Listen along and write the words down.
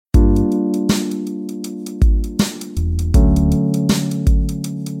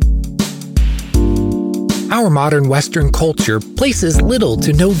Our modern Western culture places little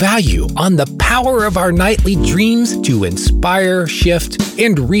to no value on the power of our nightly dreams to inspire, shift,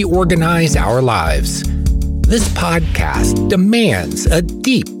 and reorganize our lives. This podcast demands a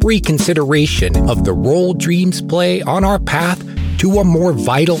deep reconsideration of the role dreams play on our path to a more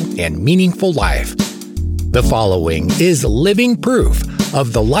vital and meaningful life. The following is living proof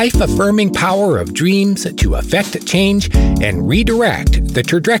of the life-affirming power of dreams to affect change and redirect the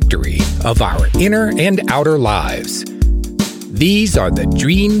trajectory of our inner and outer lives. These are the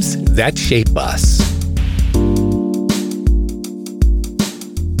dreams that shape us.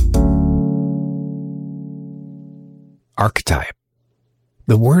 Archetype.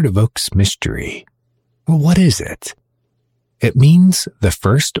 The word evokes mystery. Well, what is it? It means the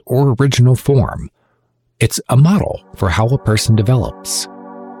first or original form. It's a model for how a person develops.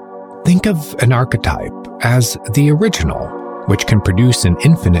 Think of an archetype as the original, which can produce an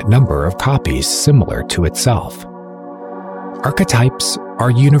infinite number of copies similar to itself. Archetypes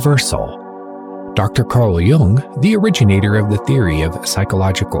are universal. Dr. Carl Jung, the originator of the theory of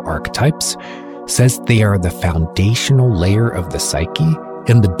psychological archetypes, says they are the foundational layer of the psyche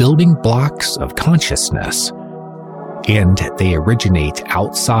and the building blocks of consciousness. And they originate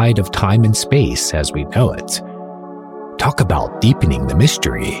outside of time and space as we know it. Talk about deepening the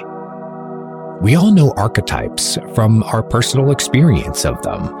mystery. We all know archetypes from our personal experience of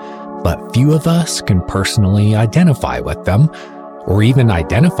them, but few of us can personally identify with them or even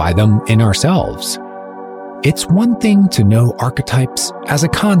identify them in ourselves. It's one thing to know archetypes as a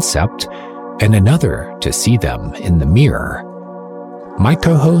concept and another to see them in the mirror. My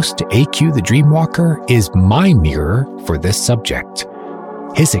co-host, AQ the Dreamwalker, is my mirror for this subject.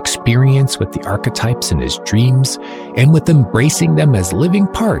 His experience with the archetypes in his dreams and with embracing them as living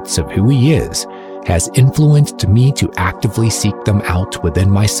parts of who he is has influenced me to actively seek them out within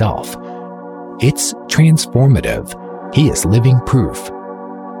myself. It's transformative. He is living proof.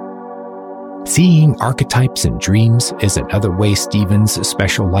 Seeing archetypes in dreams is another way Stephen's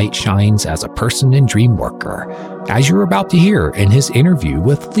special light shines as a person and dream worker, as you're about to hear in his interview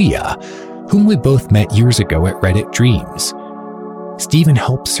with Leah, whom we both met years ago at Reddit Dreams. Stephen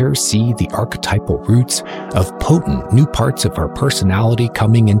helps her see the archetypal roots of potent new parts of her personality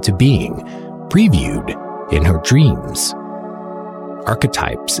coming into being, previewed in her dreams.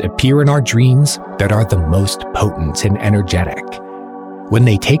 Archetypes appear in our dreams that are the most potent and energetic. When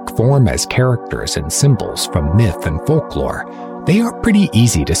they take form as characters and symbols from myth and folklore, they are pretty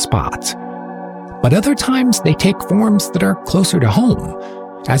easy to spot. But other times they take forms that are closer to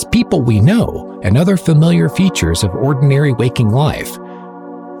home, as people we know and other familiar features of ordinary waking life.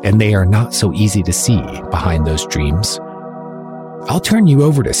 And they are not so easy to see behind those dreams. I'll turn you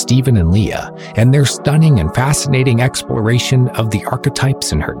over to Stephen and Leah and their stunning and fascinating exploration of the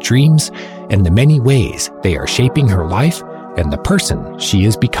archetypes in her dreams and the many ways they are shaping her life and the person she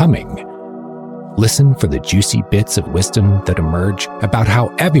is becoming. Listen for the juicy bits of wisdom that emerge about how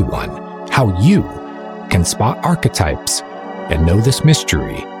you can spot archetypes and know this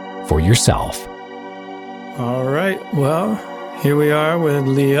mystery for yourself. All right, well, here we are with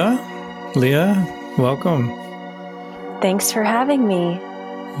Leah. Leah, welcome. Thanks for having me.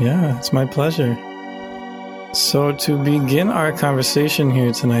 Yeah, it's my pleasure. So to begin our conversation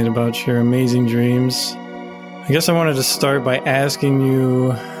here tonight about your amazing dreams, I guess I wanted to start by asking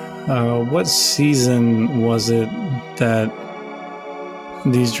you, what season was it that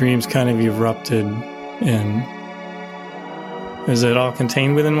these dreams kind of erupted in? Is it all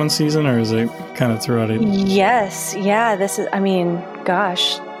contained within one season, or is it kind of throughout it? Yes, yeah,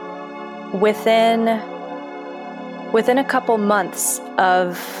 within a couple months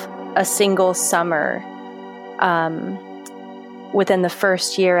of a single summer, within the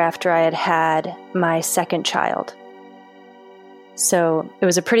first year after I had had my second child. So it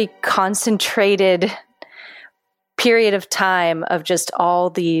was a pretty concentrated period of time of just all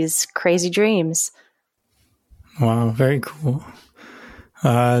these crazy dreams. Wow, very cool.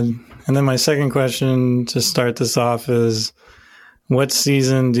 And then my second question to start this off is, what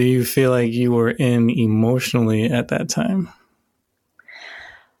season do you feel like you were in emotionally at that time?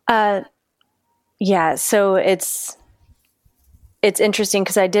 Yeah, so it's interesting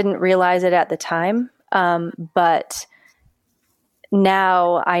because I didn't realize it at the time, but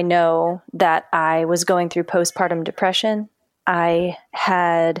now I know that I was going through postpartum depression. I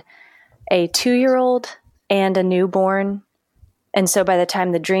had a 2-year-old and a newborn. And so by the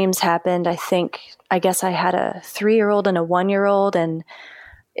time the dreams happened, I guess I had a 3-year-old and a 1-year-old. And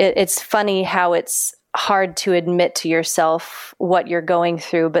it's funny how it's hard to admit to yourself what you're going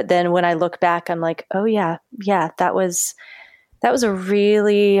through. But then when I look back, I'm like, oh yeah, that was a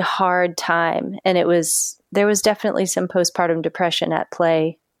really hard time. And it was there was definitely some postpartum depression at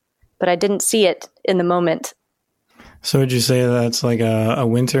play, but I didn't see it in the moment. So would you say that's like a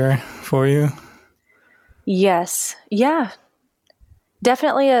winter for you? Yes. Yeah.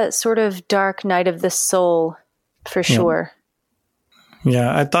 Definitely a sort of dark night of the soul, for sure.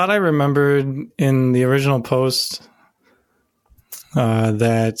 Yeah, I thought I remembered in the original post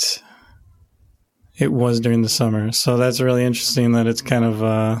that it was during the summer. So that's really interesting that it's kind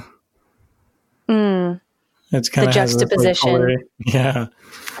of it's kind the of juxtaposition. Yeah.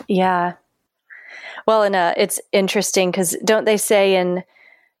 Yeah. Well, and it's interesting because don't they say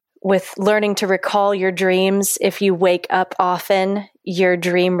with learning to recall your dreams, if you wake up often, your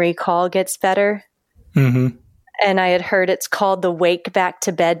dream recall gets better? Mm-hmm. And I had heard it's called the wake back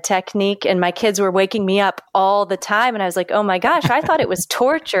to bed technique. And my kids were waking me up all the time. And I was like, oh my gosh, I thought it was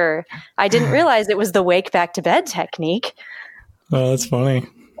torture. I didn't realize it was the wake back to bed technique. Oh, that's funny.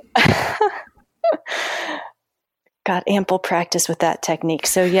 Got ample practice with that technique.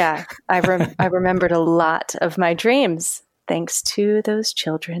 So yeah, I remembered a lot of my dreams thanks to those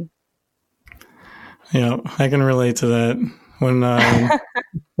children. Yeah, I can relate to that. When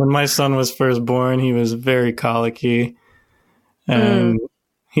my son was first born, he was very colicky, and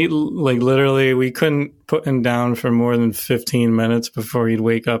he literally we couldn't put him down for more than 15 minutes before he'd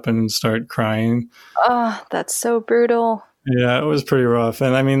wake up and start crying. Oh, that's so brutal. Yeah, it was pretty rough.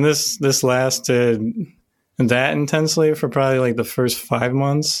 And I mean, this lasted that intensely for probably like the first 5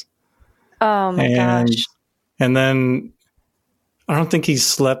 months. Oh my gosh. And then I don't think he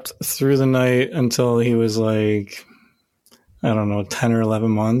slept through the night until he was like, I don't know, 10 or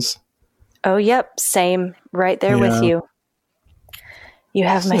 11 months. Oh, yep. Same. Right there with you. You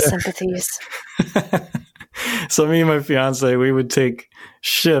have my sympathies. So me and my fiance, we would take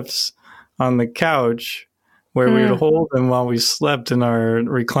shifts on the couch where we would hold him while we slept in our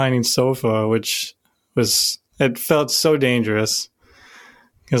reclining sofa, which it felt so dangerous.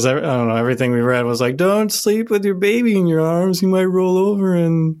 Because I don't know, everything we read was like, don't sleep with your baby in your arms. He might roll over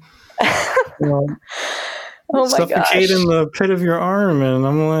and suffocate in the pit of your arm. And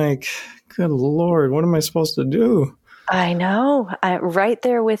I'm like, good Lord, what am I supposed to do? I know. I'm right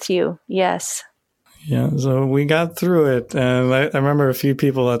there with you. Yes. Yeah, so we got through it. And I remember a few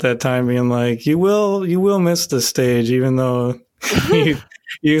people at that time being like, you will miss this stage, even though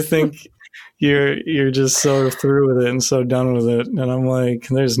you think you're just so through with it and so done with it. And I'm like,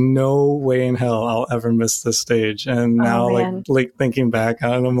 there's no way in hell I'll ever miss this stage. And now like thinking back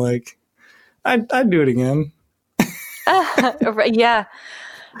on it, I'm like, I'd do it again. Yeah.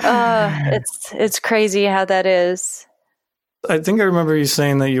 It's crazy how that is. I think I remember you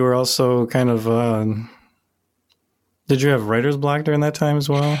saying that you were also kind of, did you have writer's block during that time as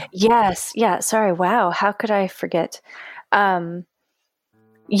well? Yes. Yeah. Sorry. Wow. How could I forget?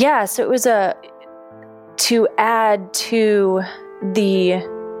 Yeah. So it was to add to the,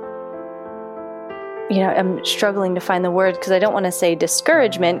 I'm struggling to find the word because I don't want to say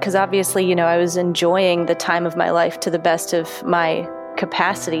discouragement because obviously, I was enjoying the time of my life to the best of my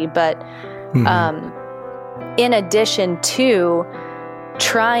capacity, but, in addition to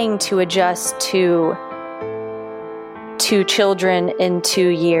trying to adjust to 2 children in 2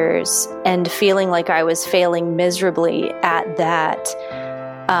 years and feeling like I was failing miserably at that,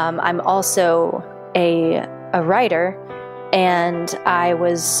 I'm also a writer, and I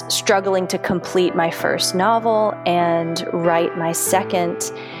was struggling to complete my first novel and write my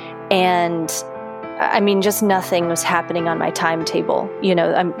second, and I mean, just nothing was happening on my timetable,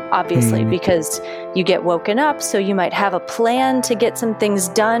 I'm obviously because you get woken up. So you might have a plan to get some things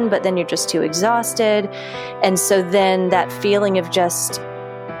done, but then you're just too exhausted. And so then that feeling of just,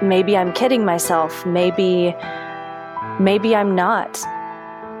 maybe I'm kidding myself. Maybe I'm not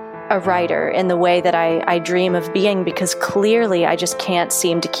a writer in the way that I dream of being, because clearly I just can't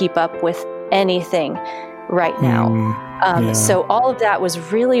seem to keep up with anything right now. So all of that was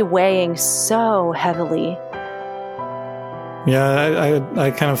really weighing so heavily. Yeah, I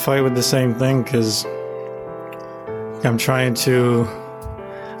kind of fight with the same thing because I'm trying to,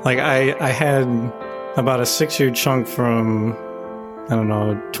 I had about a 6-year chunk from,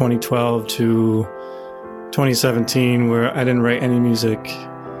 2012 to 2017 where I didn't write any music.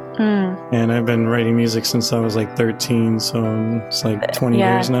 And I've been writing music since I was 13, so it's 20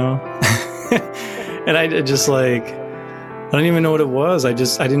 years now. And I just I don't even know what it was. I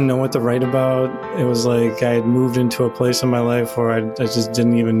didn't know what to write about. It was I had moved into a place in my life where I just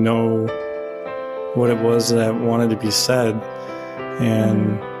didn't even know what it was that wanted to be said.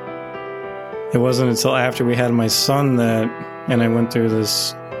 And it wasn't until after we had my son and I went through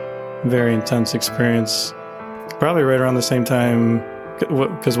this very intense experience, probably right around the same time.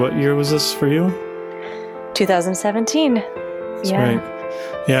 Because what year was this for you? 2017. That's right.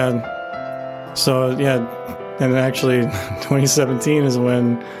 Yeah. So, yeah. And actually, 2017 is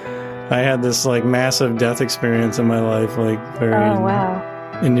when I had this like massive death experience in my life, like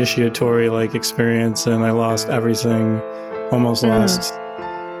very initiatory like experience. And I lost everything, almost lost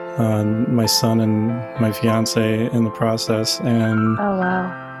my son and my fiance in the process. And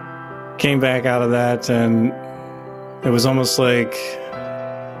came back out of that. And it was almost like,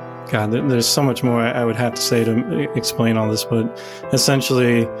 God, there's so much more I would have to say to explain all this, but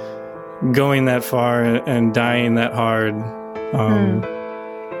essentially going that far and dying that hard,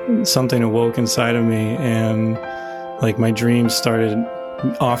 something awoke inside of me, and like my dreams started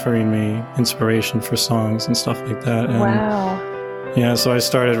offering me inspiration for songs and stuff like that. And yeah, so I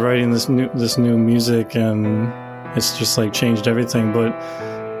started writing this new music, and it's just like changed everything. But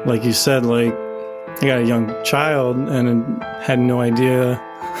like you said, like I got a young child and had no idea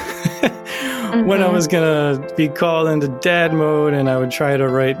when I was gonna be called into dad mode, and I would try to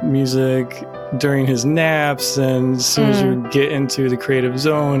write music during his naps, and as soon as you get into the creative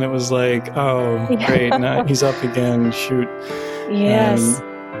zone, it was like, oh great, now he's up again, shoot. Yes.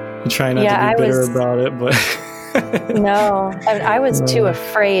 And try not to be bitter about it, but no, I was too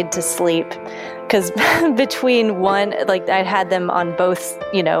afraid to sleep, because between one, like I had them on both,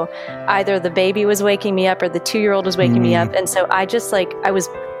 you know, either the baby was waking me up or the 2-year-old was waking me up, and so I just like I was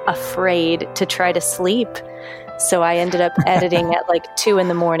afraid to try to sleep. So I ended up editing at like 2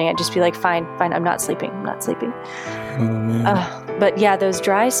 a.m. I'd just be like, fine, I'm not sleeping. But yeah, those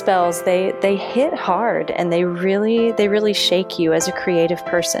dry spells, they hit hard, and they really shake you as a creative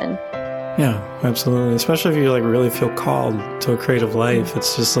person. Yeah, absolutely. Especially if you like really feel called to a creative life.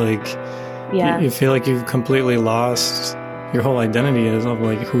 It's just like, you feel like you've completely lost your whole identity of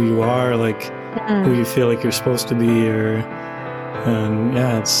like who you are, like who you feel like you're supposed to be, and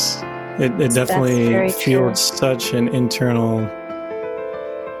yeah, it definitely fueled such an internal,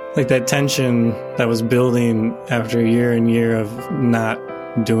 like that tension that was building after a year and year of not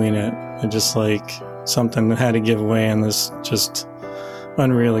doing it. It just like something that had to give way, and this just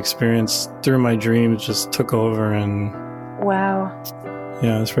unreal experience through my dreams just took over. And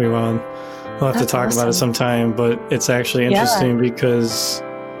yeah, it's pretty wild. We'll have to talk about it sometime, but it's actually interesting because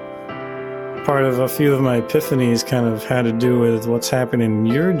part of a few of my epiphanies kind of had to do with what's happening in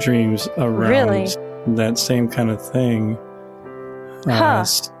your dreams around that same kind of thing.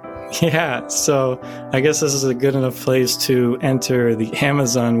 Yeah, so I guess this is a good enough place to enter the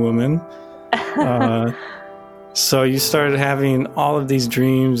Amazon woman. So you started having all of these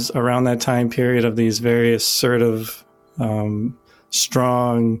dreams around that time period of these very assertive,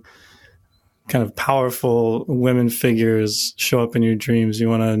 strong, kind of powerful women figures show up in your dreams. You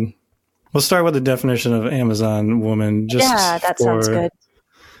want to... We'll start with the definition of Amazon woman. Just that sounds good.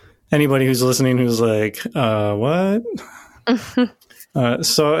 Anybody who's listening who's like, what?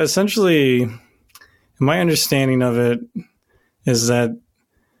 So essentially, my understanding of it is that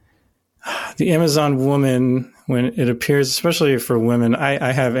the Amazon woman, when it appears, especially for women,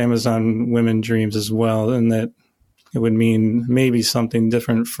 I have Amazon women dreams as well, and that it would mean maybe something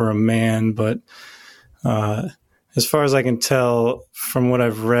different for a man, but as far as I can tell from what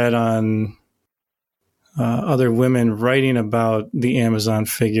I've read on other women writing about the Amazon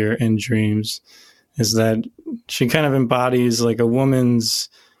figure in dreams, is that she kind of embodies like a woman's,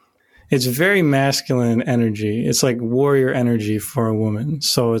 it's very masculine energy. It's like warrior energy for a woman.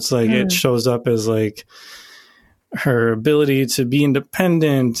 So it's like it shows up as like her ability to be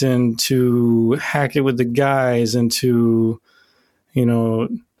independent and to hack it with the guys and to, you know,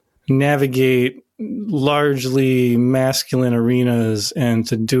 navigate largely masculine arenas, and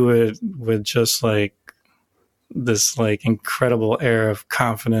to do it with just like this like incredible air of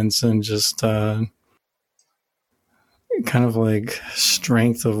confidence and just kind of like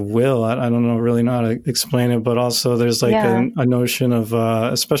strength of will. I don't really know how to explain it, but also there's like a notion of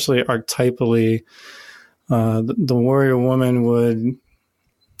especially archetypally the warrior woman would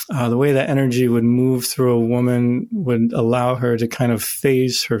the way that energy would move through a woman would allow her to kind of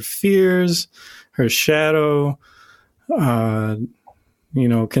face her fears, her shadow, you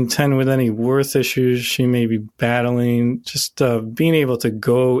know, contend with any worth issues she may be battling, just being able to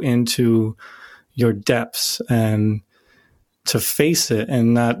go into your depths and to face it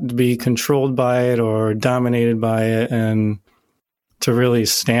and not be controlled by it or dominated by it, and to really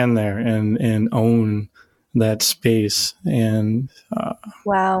stand there and own that space. And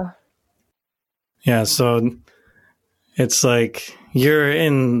yeah, so it's like you're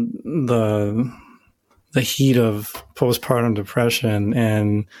in the heat of postpartum depression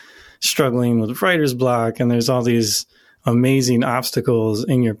and struggling with writer's block, and there's all these amazing obstacles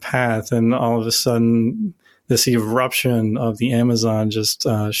in your path, and all of a sudden this eruption of the Amazon just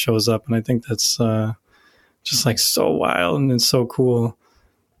shows up. And I think that's just like so wild and it's so cool.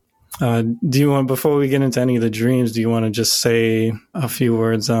 Do you want, before we get into any of the dreams, do you want to just say a few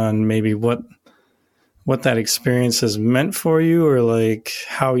words on maybe what that experience has meant for you, or like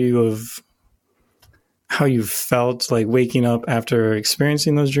how you felt like waking up after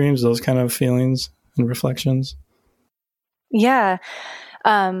experiencing those dreams, those kind of feelings and reflections? Yeah.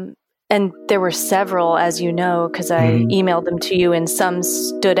 And there were several, as you know, because I emailed them to you, and some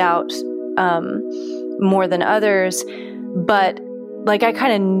stood out more than others. But like I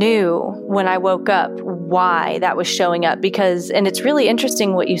kind of knew when I woke up why that was showing up, and it's really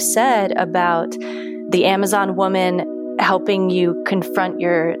interesting what you said about the Amazon woman helping you confront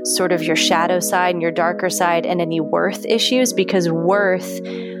your sort of your shadow side and your darker side and any worth issues, because worth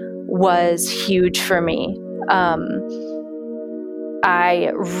was huge for me.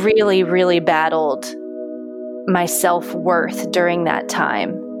 I really, really battled my self-worth during that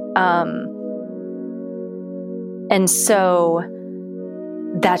time. And so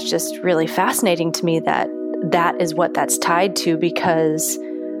that's just really fascinating to me that is what that's tied to, because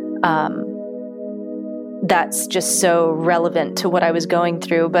that's just so relevant to what I was going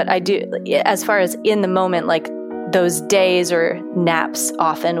through. But I do, as far as in the moment, like those days or naps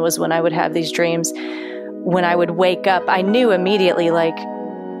often was when I would have these dreams. When I would wake up, I knew immediately, like,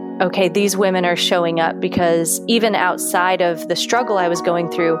 okay, these women are showing up, because even outside of the struggle I was going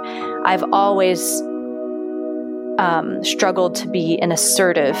through, I've always struggled to be an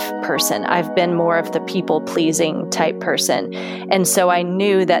assertive person. I've been more of the people-pleasing type person. And so I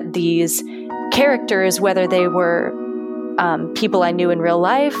knew that these characters, whether they were people I knew in real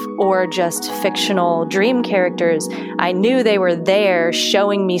life or just fictional dream characters, I knew they were there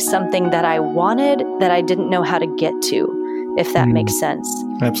showing me something that I wanted that I didn't know how to get to, if that makes sense.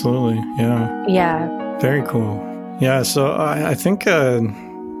 Absolutely. Yeah. Yeah. Very cool. Yeah. So I think,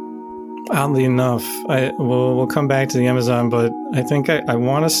 oddly enough, we'll come back to the Amazon, but I think I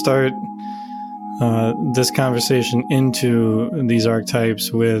want to start this conversation into these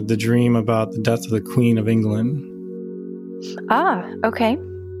archetypes with the dream about the death of the Queen of England. Ah, okay.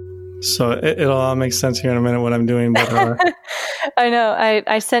 So it'll all make sense here in a minute what I'm doing. But I know.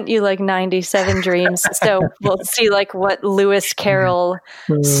 I sent you like 97 dreams, so we'll see like what Lewis Carroll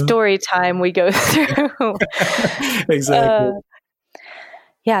story time we go through. Exactly.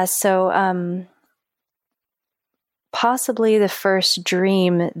 Yeah. So possibly the first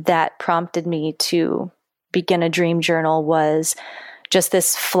dream that prompted me to begin a dream journal was just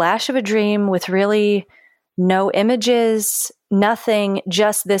this flash of a dream with really no images, nothing,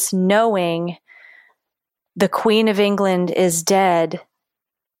 just this knowing the Queen of England is dead.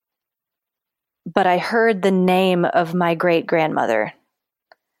 But I heard the name of my great-grandmother.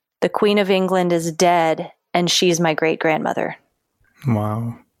 The Queen of England is dead, and she's my great-grandmother.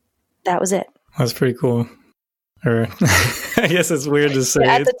 Wow. That was it. That's pretty cool. Or I guess it's weird to say.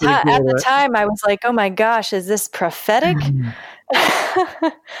 At the time, I was like, oh my gosh, is this prophetic?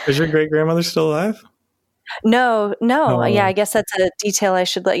 Is your great-grandmother still alive? No. Oh. Yeah, I guess that's a detail I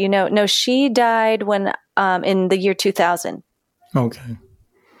should let you know. No, she died when in the year 2000. Okay.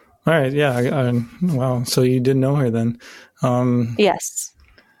 All right. Yeah. Wow. So you did know her then? Yes.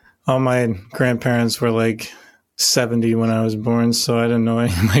 All my grandparents were like 70 when I was born, so I didn't know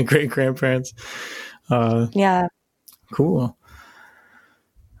any of my great-grandparents. Yeah. Cool.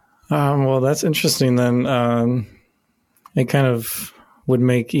 Well, that's interesting then. It kind of would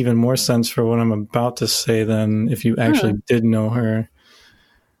make even more sense for what I'm about to say than if you actually did know her.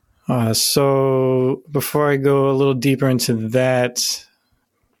 So before I go a little deeper into that,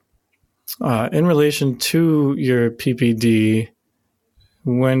 in relation to your PPD,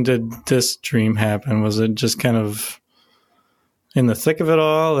 when did this dream happen? Was it just kind of in the thick of it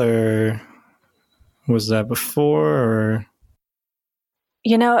all, or was that before? Or,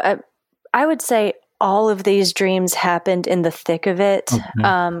 you know, I would say all of these dreams happened in the thick of it.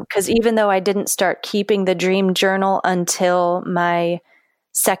 Because even though I didn't start keeping the dream journal until my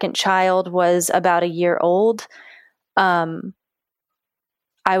second child was about a year old, I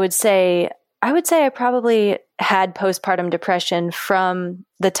would say I probably had postpartum depression from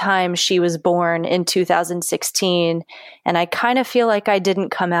the time she was born in 2016. And I kind of feel like I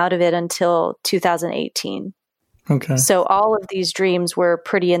didn't come out of it until 2018. Okay. So all of these dreams were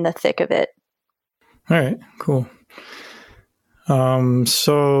pretty in the thick of it. All right, cool.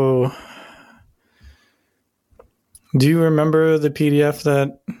 So do you remember the PDF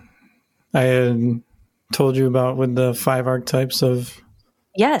that I had told you about with the 5 archetypes of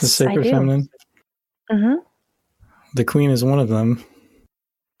the sacred feminine? Mm-hmm. The Queen is one of them.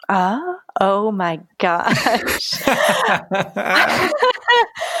 Oh my gosh.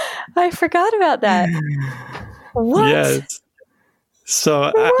 I forgot about that. What? Yes.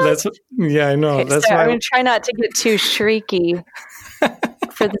 So that's, yeah, I know. Okay, that's so why I'm going to try not to get too shrieky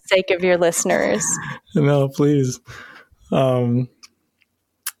for the sake of your listeners. No, please. Wow.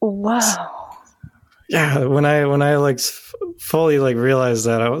 Yeah, when I like fully like realized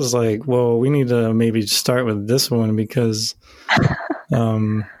that, I was like, whoa, we need to maybe start with this one because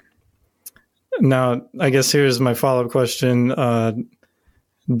now I guess here's my follow-up question.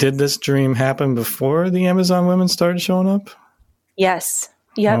 Did this dream happen before the Amazon women started showing up? Yes.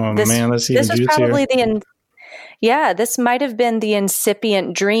 Yep. Oh man, that's even this was juicier. probably this might have been the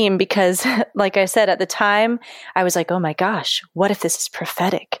incipient dream because like I said, at the time I was like, oh my gosh, what if this is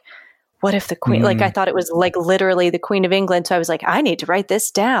prophetic? What if the queen, like I thought it was like literally the Queen of England. So I was like, I need to write this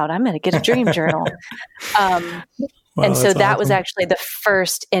down. I'm going to get a dream journal. Wow, and so that awesome. was actually the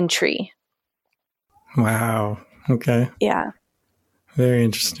first entry. Wow. Okay. Yeah. Very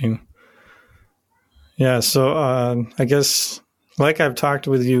interesting. Yeah. So I guess like I've talked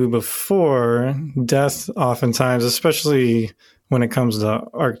with you before, death oftentimes, especially when it comes to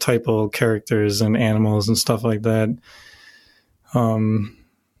archetypal characters and animals and stuff like that,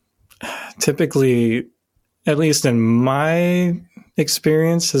 typically, at least in my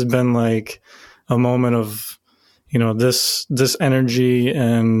experience, has been like a moment of, this energy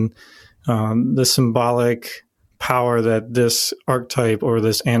and the symbolic power that this archetype or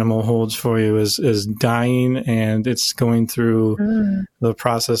this animal holds for you is dying, and it's going through the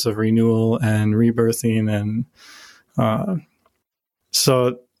process of renewal and rebirthing. And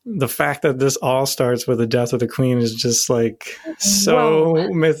so the fact that this all starts with the death of the queen is just like so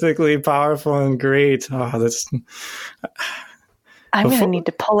mythically powerful and great. Oh, that's. I'm going to need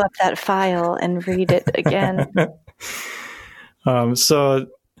to pull up that file and read it again. So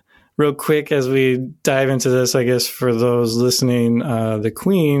real quick, as we dive into this, I guess for those listening, the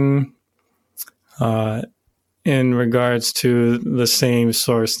queen, in regards to the same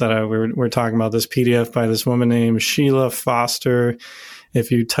source that we're talking about, this PDF by this woman named Sheila Foster. If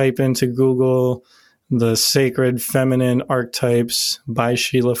you type into Google the Sacred Feminine Archetypes by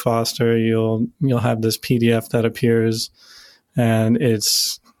Sheila Foster, you'll have this PDF that appears, and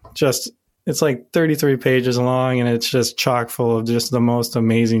it's like 33 pages long, and it's just chock full of just the most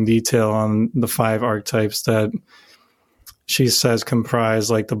amazing detail on the 5 archetypes that she says comprise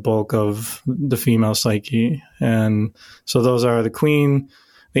like the bulk of the female psyche. And so those are the queen,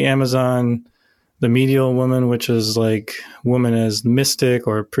 the Amazon, the medial woman, which is like woman as mystic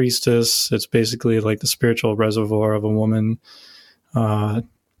or priestess. It's basically like the spiritual reservoir of a woman. And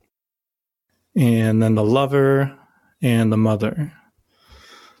then the lover and the mother.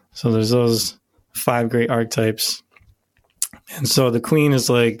 So there's those 5 great archetypes. And so the queen is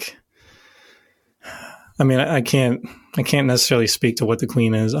like, I mean, I can't necessarily speak to what the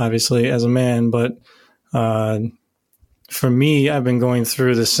queen is, obviously, as a man, but for me, I've been going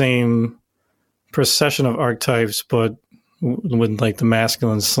through the same procession of archetypes, but with like the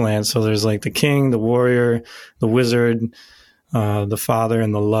masculine slant. So there's like the king, the warrior, the wizard, the father,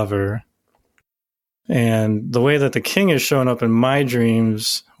 and the lover. And the way that the king has shown up in my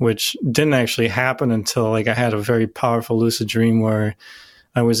dreams, which didn't actually happen until like I had a very powerful lucid dream where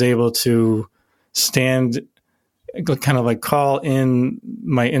I was able to stand, kind of like call in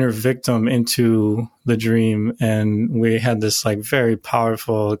my inner victim into the dream. And we had this like very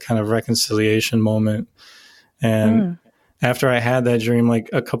powerful kind of reconciliation moment. And after I had that dream, like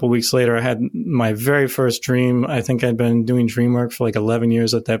a couple weeks later, I had my very first dream. I think I'd been doing dream work for like 11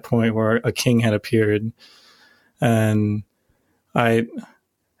 years at that point, where a king had appeared. And I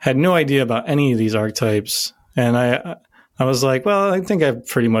had no idea about any of these archetypes. And I was like, well, I think I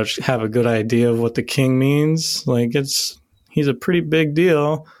pretty much have a good idea of what the king means. Like he's a pretty big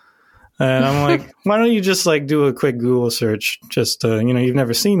deal. And I'm like, why don't you just like do a quick Google search? Just, you've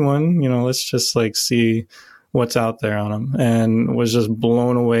never seen one, let's just like see what's out there on them. And was just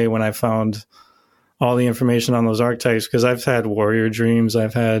blown away when I found all the information on those archetypes, because I've had warrior dreams.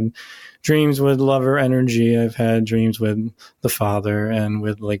 I've had dreams with lover energy. I've had dreams with the father and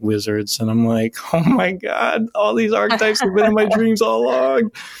with like wizards. And I'm like, oh my God, all these archetypes have been in my dreams all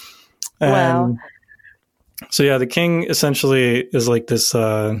along. Wow. So yeah, the king essentially is like this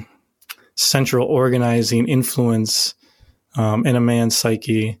central organizing influence in a man's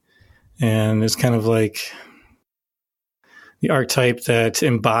psyche. And it's kind of like the archetype that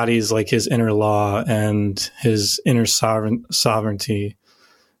embodies like his inner law and his inner sovereignty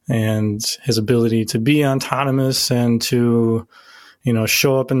and his ability to be autonomous and to,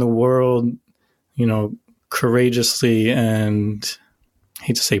 show up in the world, courageously and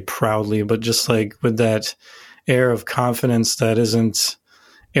hate to say proudly, but just like with that air of confidence that isn't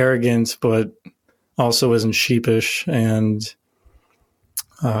arrogant, but also isn't sheepish. And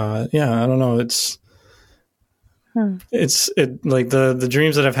I don't know. It's like the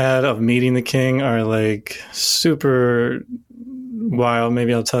dreams that I've had of meeting the king are like super wild.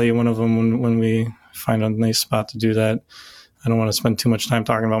 Maybe I'll tell you one of them when we find a nice spot to do that. I don't want to spend too much time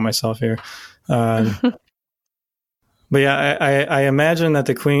talking about myself here. But yeah, I imagine that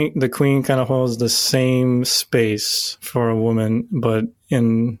the queen kind of holds the same space for a woman, but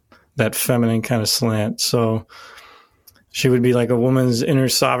in that feminine kind of slant. So she would be like a woman's inner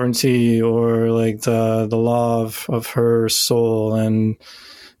sovereignty, or like the law of her soul. And,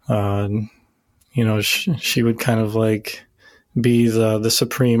 she would kind of like be the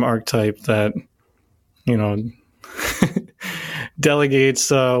supreme archetype that,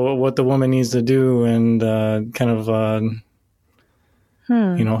 delegates what the woman needs to do, and kind of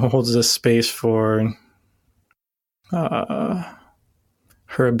holds this space for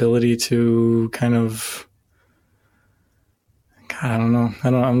her ability to kind of, God, I don't know,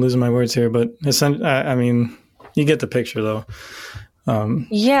 I'm losing my words here, but I mean, you get the picture though.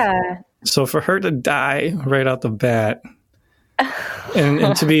 Yeah. So for her to die right out the bat,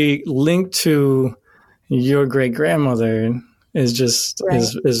 and to be linked to your great grandmother is just right.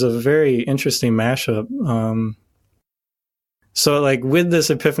 is a very interesting mashup. So like with this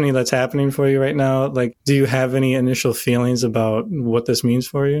epiphany that's happening for you right now, like, do you have any initial feelings about what this means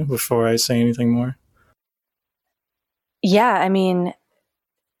for you before I say anything more? Yeah, I mean,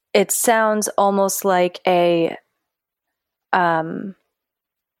 it sounds almost like a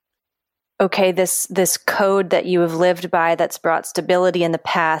okay, this code that you have lived by that's brought stability in the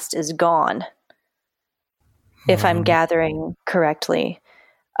past is gone. If I'm gathering correctly.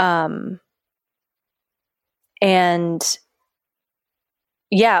 And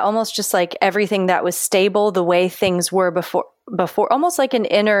yeah, almost just like everything that was stable, the way things were before, almost like an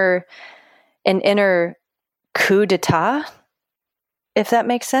inner coup d'etat, if that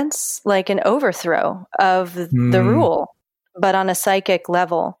makes sense, like an overthrow of the rule, but on a psychic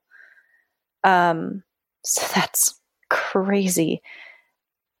level. So that's crazy.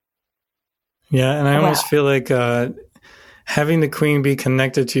 Yeah, and I almost feel like having the queen be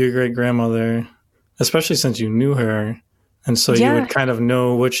connected to your great grandmother, especially since you knew her, and so you would kind of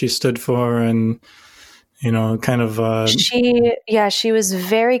know what she stood for, and kind of. She was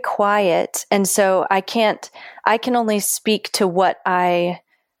very quiet, and so I can only speak to what I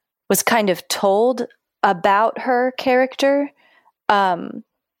was kind of told about her character, but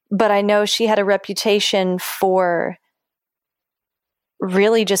I know she had a reputation for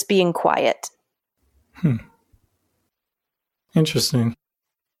really just being quiet. Interesting.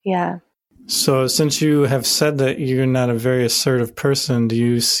 Yeah. So since you have said that you're not a very assertive person, do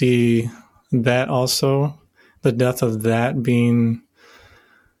you see that also, the death of that being?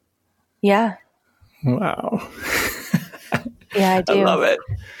 Yeah. Wow. Yeah, I do. I love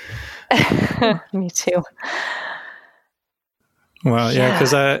it. Me too. Wow. Yeah.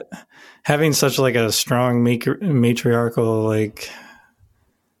 Because having such like a strong matriarchal like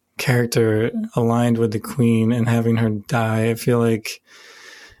character aligned with the queen and having her die, I feel like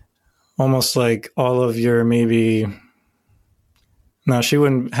almost like all of your maybe. Now, she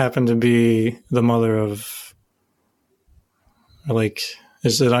wouldn't happen to be the mother of, like,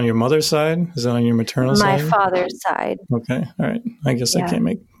 is it on your mother's side? Is it on your maternal side? My father's side. Okay. All right. I guess I can't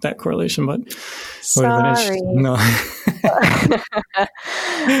make that correlation, but sorry. No.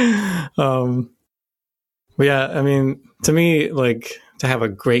 But yeah, I mean, to me, like, to have a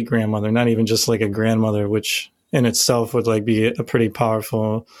great grandmother, not even just like a grandmother, which in itself would like be a pretty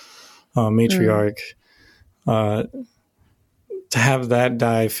powerful matriarch. To have that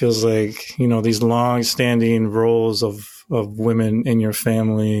die feels like, these long-standing roles of women in your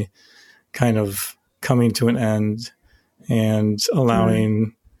family kind of coming to an end and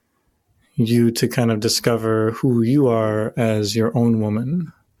allowing you to kind of discover who you are as your own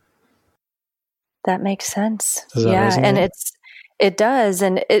woman. That makes sense. Does that resonate? And it does.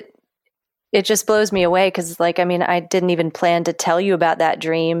 And it just blows me away because, like, I mean, I didn't even plan to tell you about that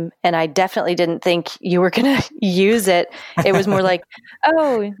dream, and I definitely didn't think you were going to use it. It was more like,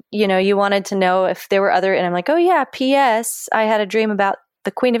 oh, you wanted to know if there were other, and I'm like, oh yeah, P.S. I had a dream about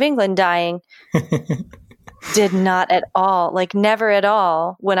the Queen of England dying. Did not at all, like never at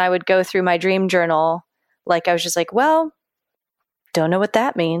all. When I would go through my dream journal, like I was just like, well, don't know what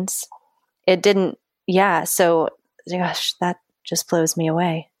that means. It didn't. Yeah. So gosh, that just blows me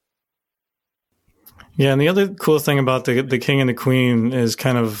away. Yeah, and the other cool thing about the king and the queen is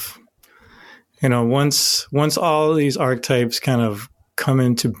kind of, once all these archetypes kind of come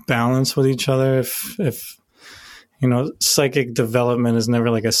into balance with each other. If psychic development is never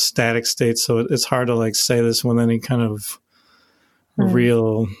like a static state, so it's hard to like say this with any kind of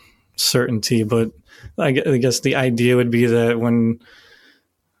real certainty. But I guess the idea would be that when,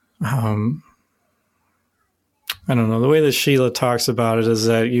 I don't know, the way that Sheila talks about it is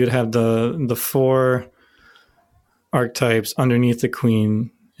that you'd have the 4 archetypes underneath the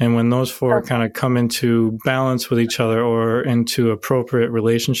queen. And when those 4 kind of come into balance with each other or into appropriate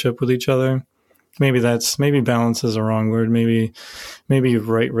relationship with each other, maybe balance is a wrong word. Maybe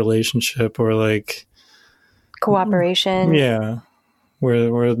right relationship or like cooperation. Yeah.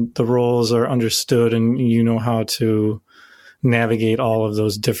 Where the roles are understood and you know how to navigate all of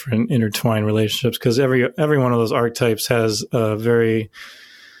those different intertwined relationships. Because every one of those archetypes has a very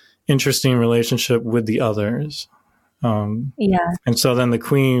interesting relationship with the others. And so then the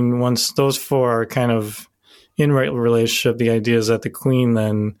queen, once those 4 are kind of in right relationship, the idea is that the queen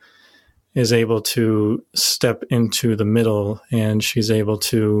then is able to step into the middle and she's able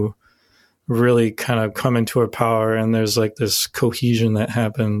to really kind of come into her power, and there's like this cohesion that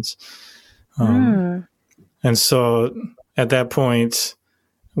happens. And so at that point,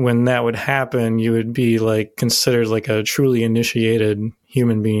 when that would happen, you would be like considered like a truly initiated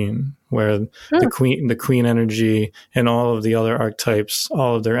human being, where the queen energy and all of the other archetypes,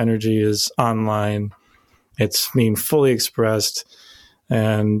 all of their energy is online. It's being fully expressed,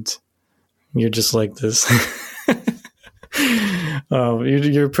 and you're just like this.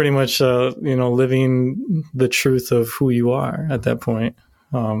 You're pretty much, living the truth of who you are at that point.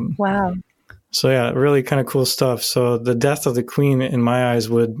 Wow. So yeah, really kind of cool stuff. So the death of the queen, in my eyes,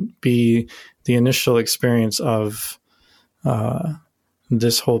 would be the initial experience of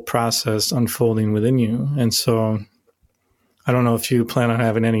this whole process unfolding within you. And so I don't know if you plan on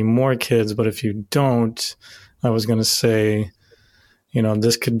having any more kids, but if you don't, I was going to say,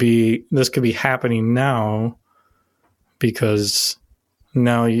 this could be happening now, because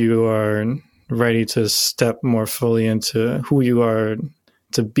now you are ready to step more fully into who you are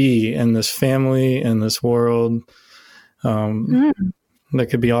to be in this family, in this world. There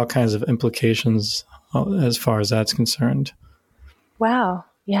could be all kinds of implications as far as that's concerned. Wow.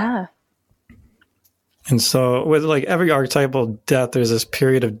 Yeah. And so with like every archetypal death, there's this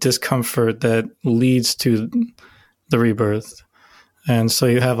period of discomfort that leads to the rebirth. And so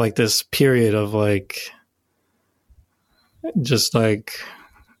you have like this period of like, just like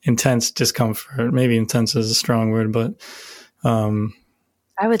intense discomfort. Maybe intense is a strong word, but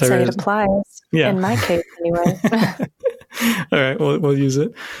I would say it applies in my case anyway. All right, we'll use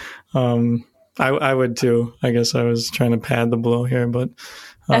it. I would too. I guess I was trying to pad the blow here, but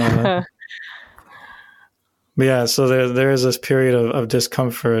yeah. So there is this period of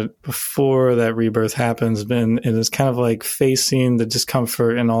discomfort before that rebirth happens, and it's kind of like facing the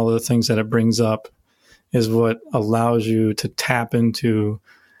discomfort and all the things that it brings up is what allows you to tap into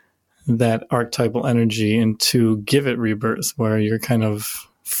that archetypal energy and to give it rebirth, where you're kind of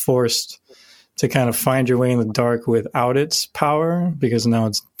forced to kind of find your way in the dark without its power, because now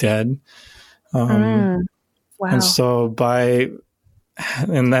it's dead. Wow. And so that's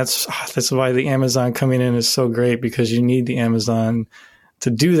why the Amazon coming in is so great, because you need the Amazon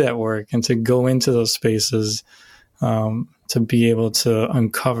to do that work and to go into those spaces, to be able to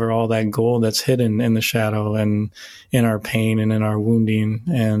uncover all that gold that's hidden in the shadow and in our pain and in our wounding.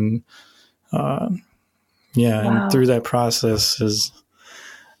 And and through that process is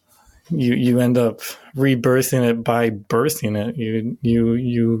you end up rebirthing it by birthing it.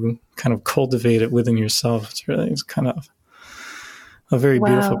 You kind of cultivate it within yourself. It's kind of a very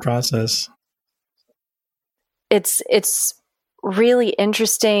beautiful process. It's really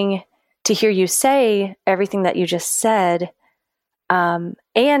interesting to hear you say everything that you just said. And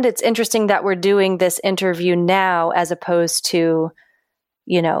it's interesting that we're doing this interview now as opposed to,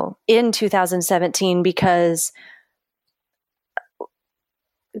 in 2017, because,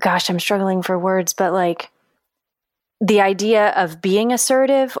 gosh, I'm struggling for words, but like the idea of being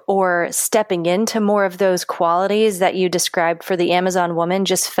assertive or stepping into more of those qualities that you described for the Amazon woman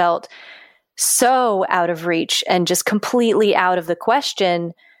just felt so out of reach and just completely out of the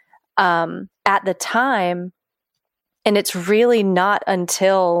question at the time. And it's really not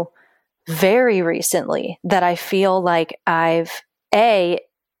until very recently that I feel like I've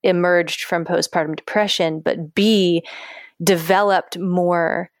emerged from postpartum depression, but B, developed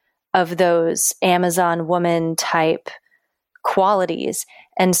more of those Amazon woman type qualities.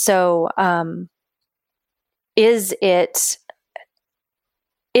 And so, is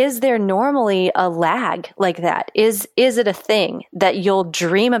there normally a lag like that? Is it a thing that you'll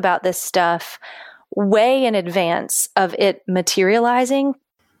dream about this stuff way in advance of it materializing.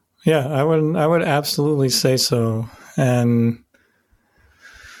 Yeah, I would absolutely say so. And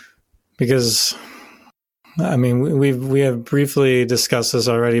because, I mean, we have briefly discussed this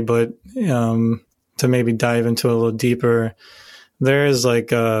already, but to maybe dive into it a little deeper, there is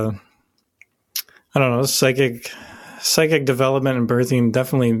like I don't know, psychic development and birthing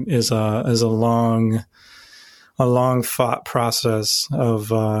definitely is a long fought process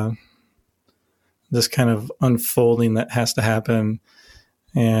of this kind of unfolding that has to happen.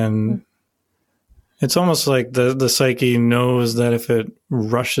 And it's almost like the psyche knows that if it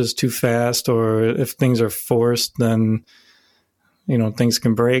rushes too fast or if things are forced, then, you know, things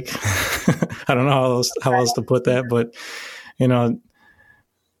can break. I don't know how else to put that, but, you know,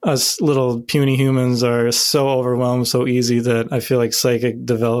 us little puny humans are so overwhelmed so easy that I feel like psychic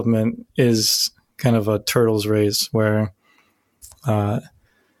development is kind of a turtle's race where,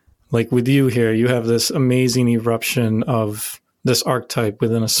 like with you here, you have this amazing eruption of this archetype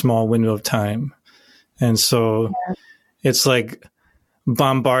within a small window of time. And so it's like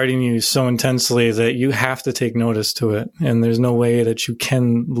bombarding you so intensely that you have to take notice to it. And there's no way that you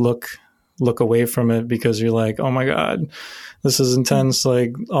can look away from it because you're like, oh my God, this is intense.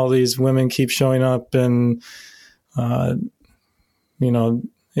 Like all these women keep showing up and, you know,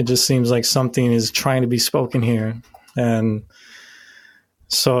 it just seems like something is trying to be spoken here. And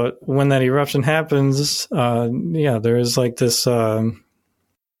so when that eruption happens, there is like this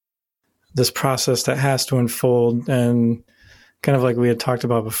process that has to unfold, and kind of like we had talked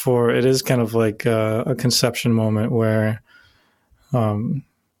about before, it is kind of like a conception moment where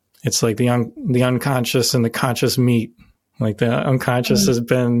it's like the unconscious and the conscious meet. Like the unconscious has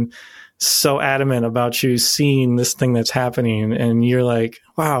been so adamant about you seeing this thing that's happening, and you're like,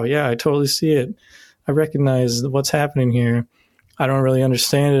 wow, yeah, I totally see it. I recognize what's happening here. I don't really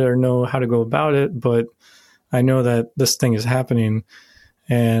understand it or know how to go about it, but I know that this thing is happening.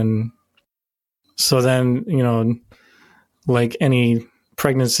 And so then, you know, like any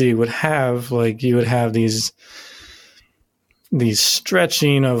pregnancy would have, like you would have these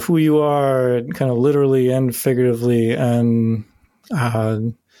stretching of who you are, kind of literally and figuratively, and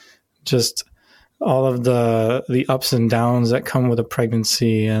just all of the ups and downs that come with a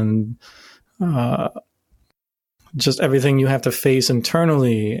pregnancy, and just everything you have to face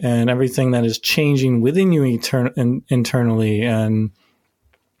internally, and everything that is changing within you internally. And,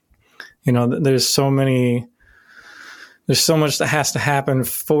 you know, there's so much that has to happen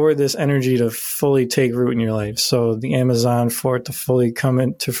for this energy to fully take root in your life. So the Amazon, for it to fully come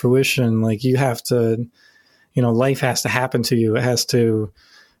into fruition, like you have to, you know, life has to happen to you. It has to,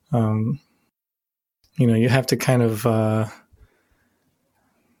 you know, you have to kind of,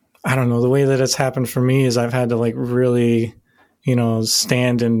 I don't know, the way that it's happened for me is I've had to like really, you know,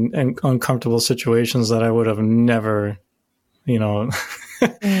 stand in uncomfortable situations that I would have never, you know,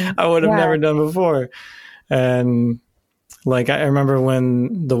 I would have never done before. And like, I remember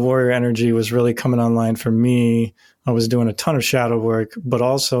when the warrior energy was really coming online for me, I was doing a ton of shadow work, but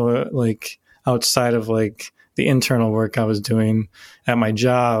also like outside of like the internal work I was doing at my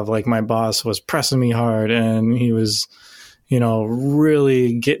job, like my boss was pressing me hard and he was, you know,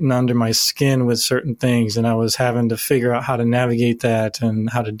 really getting under my skin with certain things. And I was having to figure out how to navigate that and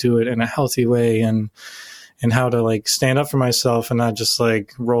how to do it in a healthy way, and how to like stand up for myself and not just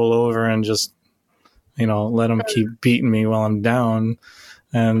like roll over and just, you know, let them keep beating me while I'm down.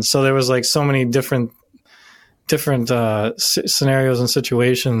 And so there was like so many different scenarios and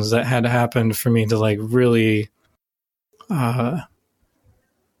situations that had to happen for me to like really, you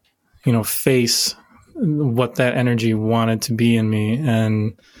know, face what that energy wanted to be in me.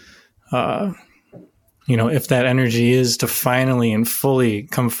 And, you know, if that energy is to finally and fully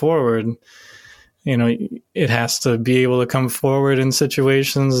come forward, you know, it has to be able to come forward in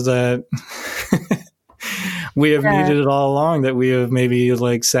situations that we have needed it all along, that we have maybe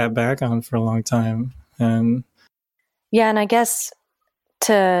like sat back on for a long time. And and I guess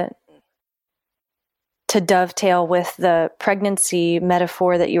to dovetail with the pregnancy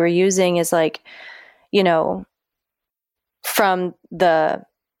metaphor that you were using is like, you know, from the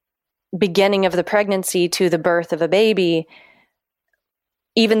beginning of the pregnancy to the birth of a baby,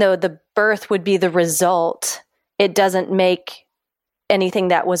 even though the birth would be the result, it doesn't make anything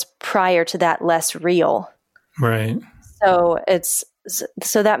that was prior to that less real. Right. So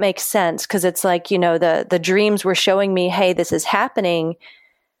that makes sense, because it's like, you know, the dreams were showing me, hey, this is happening,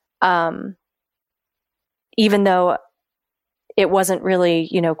 even though it wasn't really,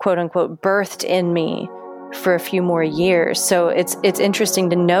 you know, quote unquote, birthed in me for a few more years. So it's interesting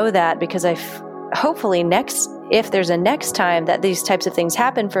to know that, because hopefully next if there's a next time that these types of things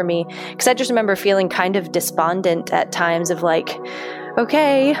happen for me. Because I just remember feeling kind of despondent at times of like,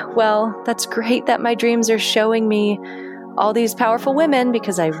 okay, well, that's great that my dreams are showing me all these powerful women,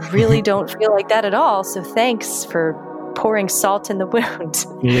 because I really don't feel like that at all. So thanks for pouring salt in the wound.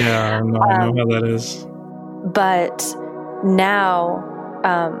 Yeah, no, I know how that is. But now,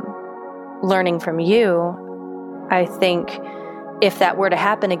 learning from you, I think if that were to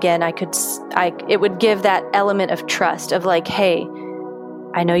happen again, it would give that element of trust of like, hey,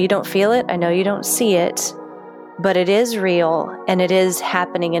 I know you don't feel it, I know you don't see it, but it is real and it is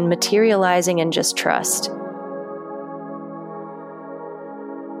happening and materializing, and just trust.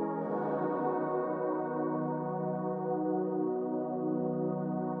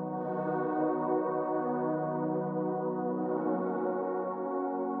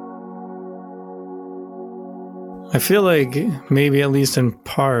 I feel like maybe at least in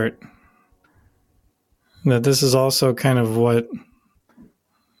part that this is also kind of what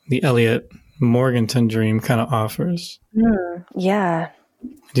the Elliot Morganton dream kind of offers. Yeah.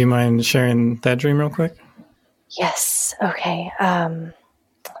 Do you mind sharing that dream real quick? Yes. Okay. Let's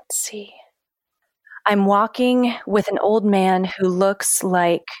see. I'm walking with an old man who looks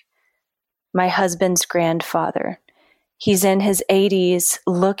like my husband's grandfather. He's in his 80s,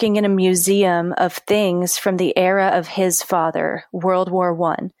 looking in a museum of things from the era of his father, World War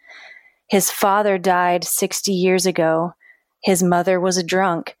I. His father died 60 years ago. His mother was a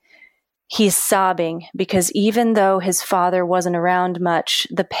drunk. He's sobbing because even though his father wasn't around much,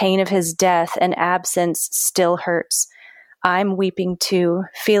 the pain of his death and absence still hurts. I'm weeping too,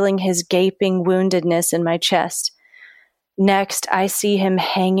 feeling his gaping woundedness in my chest. Next, I see him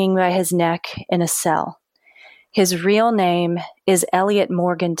hanging by his neck in a cell. His real name is Elliot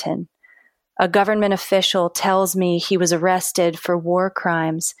Morganton. A government official tells me he was arrested for war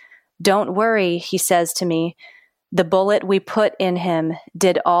crimes. Don't worry, he says to me. The bullet we put in him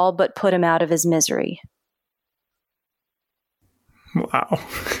did all but put him out of his misery. Wow.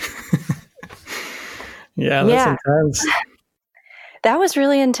 Yeah, that's intense. That was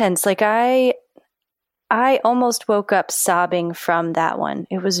really intense. Like I almost woke up sobbing from that one.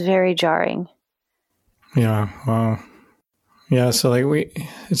 It was very jarring. Yeah, wow. Yeah, so like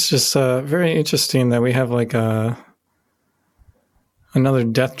it's just very interesting that we have like another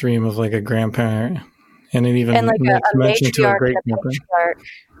death dream of like a grandparent, and it even like makes mention to a great grandparent.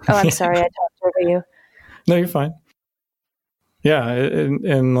 Oh, I'm sorry, I talked over you. No, you're fine. Yeah,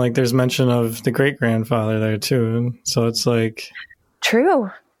 and like there's mention of the great grandfather there too, so it's like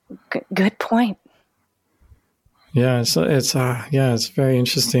true. Good point. Yeah, so it's very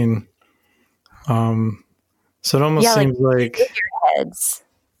interesting. So it almost seems like figureheads,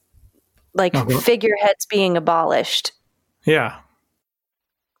 figureheads being abolished. Yeah.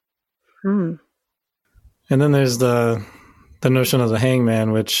 Hmm. And then there's the notion of the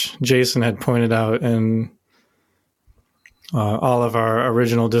hangman, which Jason had pointed out in all of our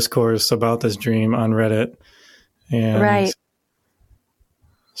original discourse about this dream on Reddit. And right.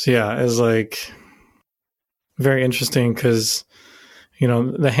 So yeah, it's like very interesting because,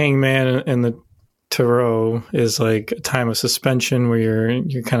 the hangman and the tarot is like a time of suspension where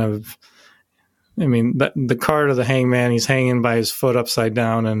you're kind of, the card of the hangman, he's hanging by his foot upside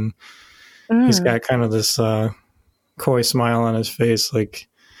down, and he's got kind of this coy smile on his face, like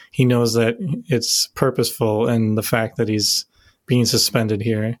he knows that it's purposeful in the fact that he's being suspended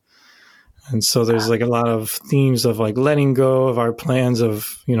here. And so there's like a lot of themes of like letting go of our plans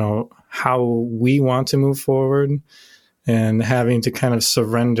of, how we want to move forward, and having to kind of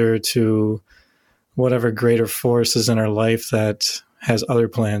surrender to whatever greater force is in our life that has other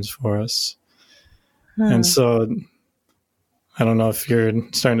plans for us. And so I don't know if you're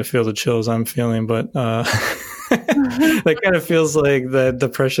starting to feel the chills I'm feeling, but that kind of feels like the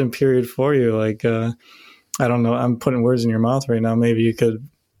depression period for you. Like, I don't know, I'm putting words in your mouth right now. Maybe you could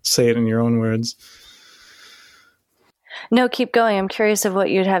say it in your own words. No, keep going. I'm curious of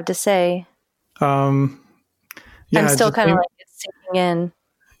what you'd have to say. I'm still kind of like it's sinking in.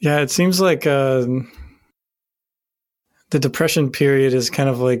 Yeah, it seems like the depression period is kind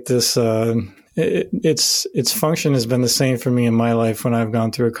of like this. Its function has been the same for me in my life when I've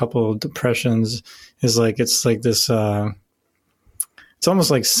gone through a couple of depressions. It's like this. It's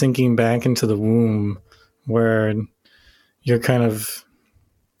almost like sinking back into the womb, where you're kind of,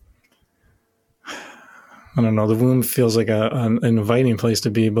 I don't know, the womb feels like an inviting place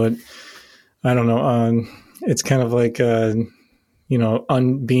to be, but I don't know. It's kind of like,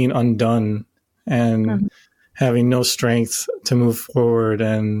 being undone and having no strength to move forward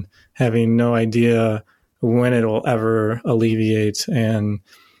and having no idea when it will ever alleviate. And,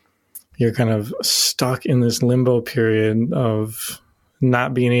 you're kind of stuck in this limbo period of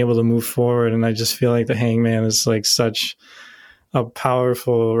not being able to move forward. And I just feel like the hangman is like such a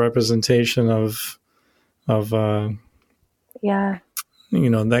powerful representation of Yeah. you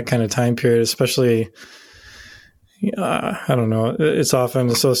know, that kind of time period, especially, I don't know, it's often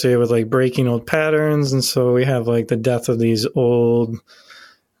associated with like breaking old patterns. And so we have like the death of these old,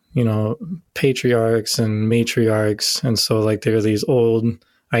 you know, patriarchs and matriarchs. And so like there are these old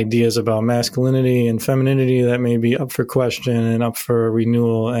ideas about masculinity and femininity that may be up for question and up for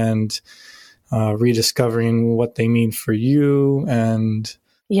renewal and rediscovering what they mean for you. And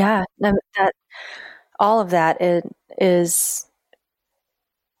Yeah, that all of that is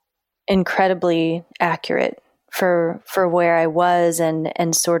incredibly accurate for where I was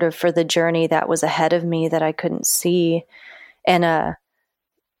and sort of for the journey that was ahead of me that I couldn't see. And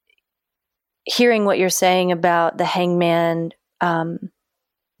hearing what you're saying about the hangman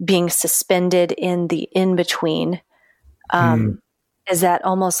being suspended in the in-between, is that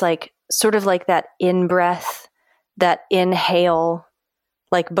almost like sort of like that in-breath, that inhale,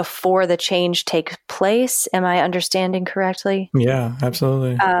 like before the change takes place? Am I understanding correctly? yeah,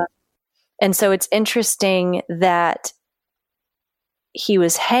 absolutely. And so it's interesting that he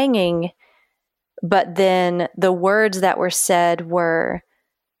was hanging, but then the words that were said were,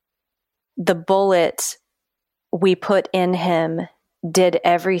 the bullet we put in him did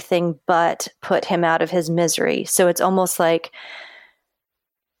everything but put him out of his misery. So it's almost like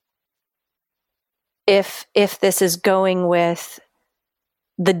if this is going with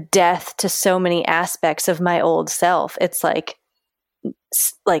the death to so many aspects of my old self, it's like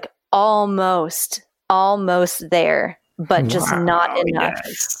almost there, but just not enough,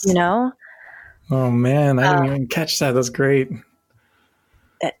 yes. you know? Oh man, I didn't even catch that. That's great.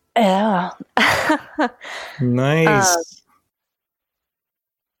 Yeah. Nice.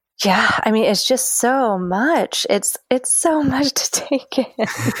 Yeah, I mean, it's just so much. It's so much to take in.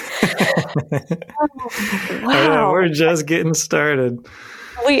 Oh, Wow. yeah, we're just getting started.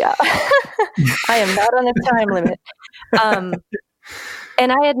 We are. I am not on a time limit.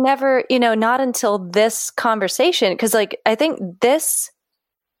 And I had never, not until this conversation, because like, I think this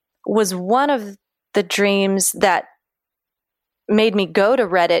was one of the dreams that made me go to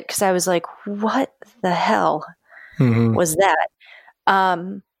Reddit, because I was like, what the hell was that?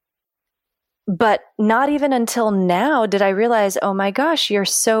 But not even until now did I realize, oh my gosh, you're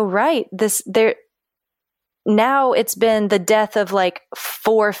so right. Now it's been the death of like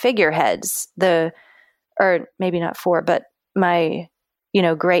 4 figureheads, or maybe not 4, but my,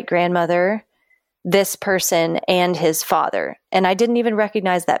 great grandmother, this person, and his father. And I didn't even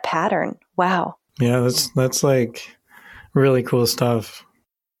recognize that pattern. Wow. Yeah, that's like really cool stuff.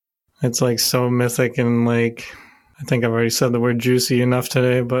 It's like so mythic, and like, I think I've already said the word juicy enough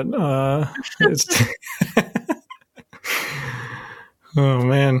today, but it's oh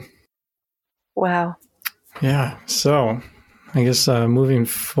man. Wow. Yeah. So I guess moving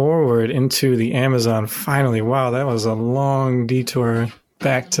forward into the Amazon finally. Wow, that was a long detour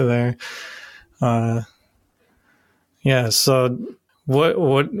back to there. Yeah, so what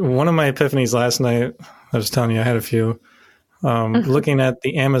one of my epiphanies last night, I was telling you I had a few, looking at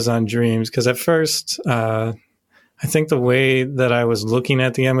the Amazon dreams, because at first I think the way that I was looking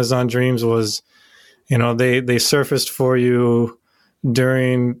at the Amazon dreams was, they surfaced for you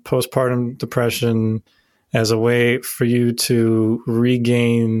during postpartum depression as a way for you to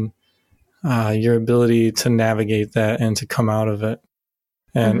regain your ability to navigate that and to come out of it.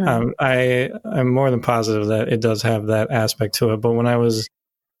 And I'm more than positive that it does have that aspect to it. But when I was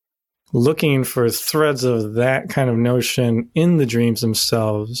looking for threads of that kind of notion in the dreams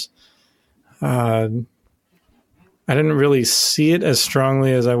themselves, I didn't really see it as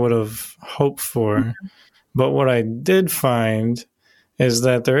strongly as I would have hoped for. But what I did find is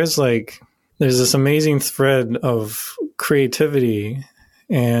that there's this amazing thread of creativity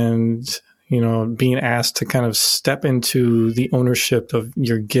and, being asked to kind of step into the ownership of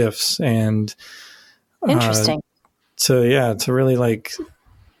your gifts and Interesting. To really, like,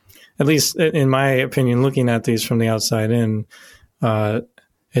 at least in my opinion, looking at these from the outside in,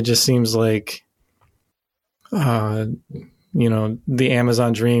 it just seems like, the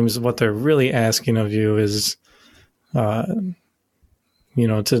Amazon dreams, what they're really asking of you is, to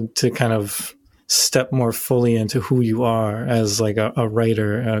kind of step more fully into who you are as like a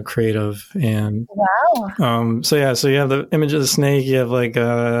writer, a creative. And Wow. so you have the image of the snake. You have like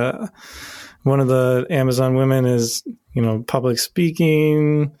one of the Amazon women is, public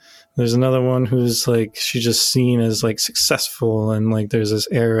speaking. There's another one who's like, she's just seen as like successful, and like there's this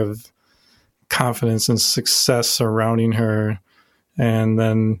air of confidence and success surrounding her. And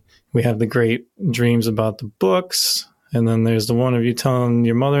then we have the great dreams about the books. And then there's the one of you telling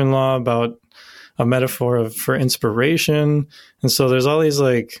your mother-in-law about a metaphor for inspiration. And so there's all these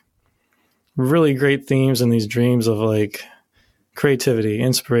like really great themes in these dreams of like creativity,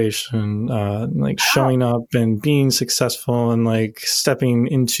 inspiration, like showing up and being successful and like stepping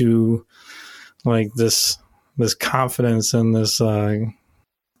into like this confidence and this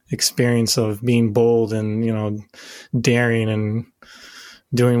experience of being bold and, you know, daring and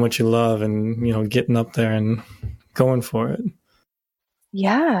doing what you love and, you know, getting up there and going for it.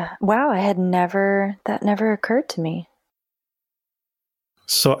 Yeah. Wow. That never occurred to me.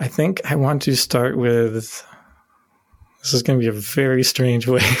 So I think I want to start with, this is going to be a very strange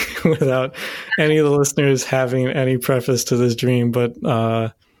way without any of the listeners having any preface to this dream, but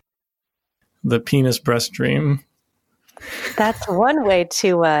the penis breast dream. That's one way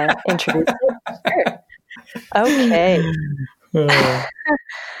to introduce it. Sure. Okay.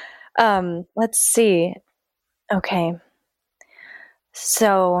 Let's see. Okay.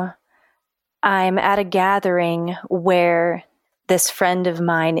 So I'm at a gathering where this friend of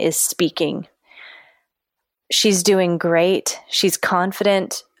mine is speaking. She's doing great. She's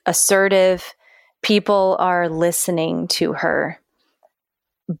confident, assertive. People are listening to her.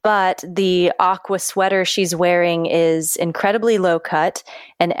 But the aqua sweater she's wearing is incredibly low cut,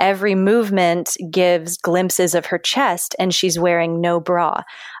 and every movement gives glimpses of her chest, and she's wearing no bra.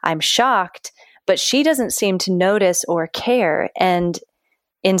 I'm shocked, but she doesn't seem to notice or care. And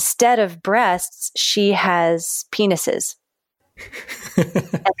instead of breasts, she has penises. And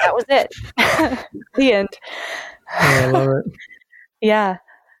that was it. The end. I love it. Yeah.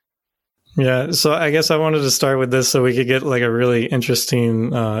 Yeah. So I guess I wanted to start with this so we could get like a really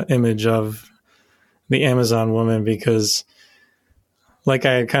interesting image of the Amazon woman, because like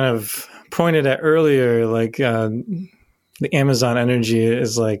I kind of pointed at earlier, like the Amazon energy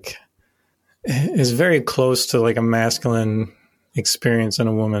is very close to like a masculine experience in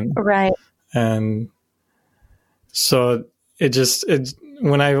a woman. Right. And so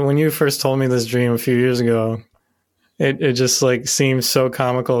when you first told me this dream a few years ago, it just like seems so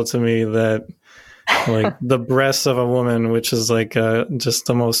comical to me that like the breasts of a woman, which is like just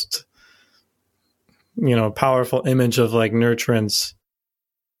the most, you know, powerful image of like nurturance,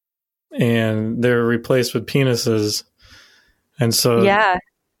 and they're replaced with penises. And so yeah,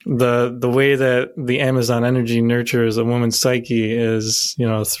 the way that the Amazon energy nurtures a woman's psyche is, you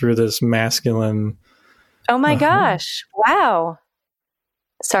know, through this masculine. Oh my gosh. Wow.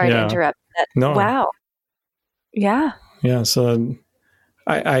 Sorry to interrupt. No. Wow. Yeah. Yeah. So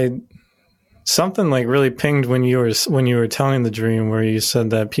I something like really pinged when you were telling the dream, where you said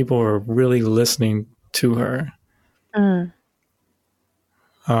that people were really listening to her. Mm.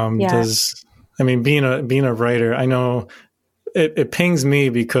 Yeah. Being a writer, I know it pings me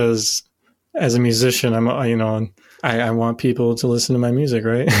because as a musician, I want people to listen to my music,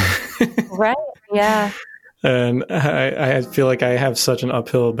 right? Right. Yeah. And I feel like I have such an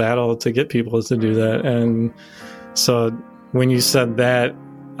uphill battle to get people to do that. And so when you said that,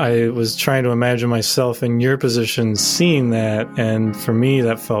 I was trying to imagine myself in your position seeing that. And for me,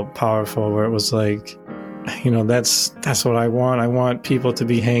 that felt powerful, where it was like, you know, that's what I want. I want people to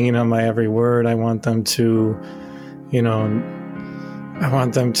be hanging on my every word. I want them to, you know, I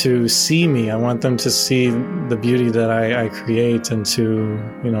want them to see me. I want them to see the beauty that I create, and to,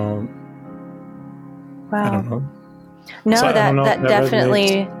 you know, wow. I don't know. No, so that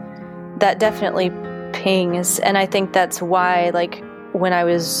definitely pings. And I think that's why, like, when I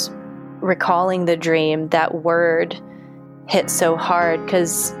was recalling the dream, that word hit so hard,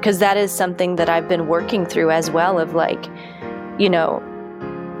 because that is something that I've been working through as well, of like, you know,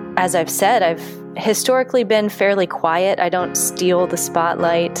 as I've said, I've historically been fairly quiet. I don't steal the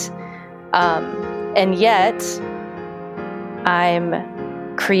spotlight. And yet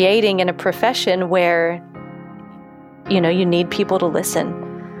I'm creating in a profession where, you know, you need people to listen.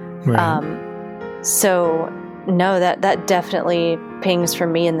 Right. So no, that definitely pings for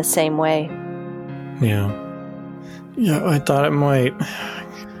me in the same way. Yeah. Yeah, I thought it might.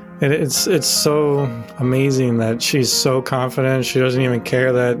 It's so amazing that she's so confident. She doesn't even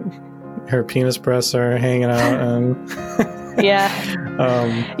care that her penis breasts are hanging out. And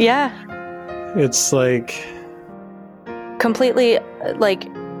yeah. Yeah. It's like completely like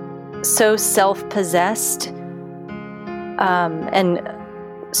so self-possessed, and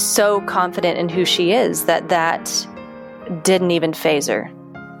so confident in who she is that didn't even faze her.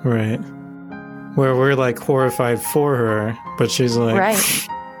 Right. Where we're like horrified for her, but she's like, right.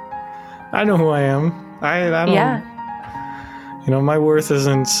 I know who I am. I don't, yeah. You know, my worth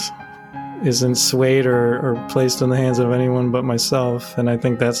isn't isn't swayed or placed in the hands of anyone but myself. And I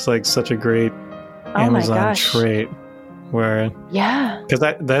think that's like such a great Amazon trait where, because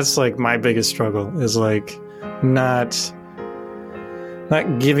that's like my biggest struggle is like not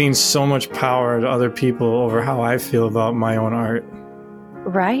giving so much power to other people over how I feel about my own art.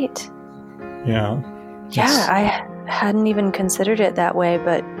 Right. Yeah. Yeah, I hadn't even considered it that way,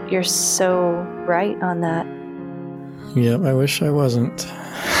 but you're so right on that. Yep, I wish I wasn't.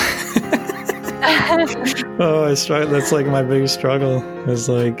 That's like my biggest struggle is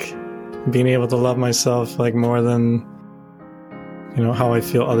like being able to love myself like more than, you know, how I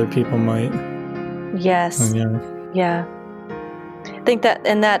feel other people might. Yes. Yeah. I think that,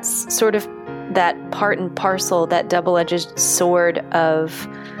 and that's sort of that part and parcel, that double-edged sword of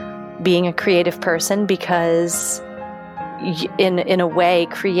being a creative person, because in a way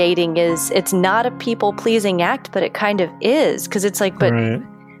creating it's not a people-pleasing act, but it kind of is, because it's like,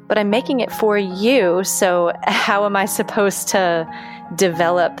 but I'm making it for you, so how am I supposed to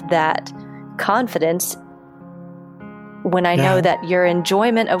develop that confidence when I know that your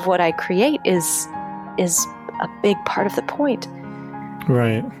enjoyment of what I create is a big part of the point.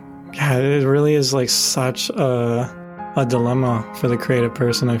 Right. Yeah, it really is like such a dilemma for the creative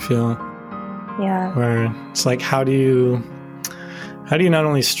person, I feel. Yeah. Where it's like, how do you not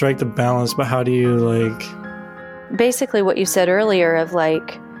only strike the balance, but how do you like... Basically what you said earlier of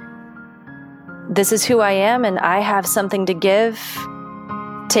like, this is who I am and I have something to give.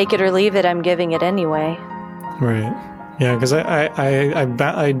 Take it or leave it, I'm giving it anyway. Right. Yeah, because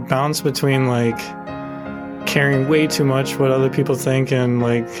I bounce between like caring way too much what other people think and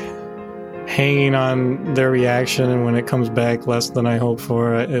like hanging on their reaction, and when it comes back less than I hope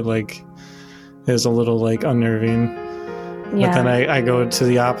for, it like is a little like unnerving. Yeah. But then I go to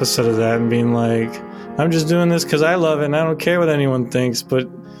the opposite of that and being like, I'm just doing this because I love it and I don't care what anyone thinks. But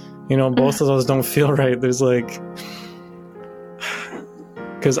you know, both of those don't feel right. There's like,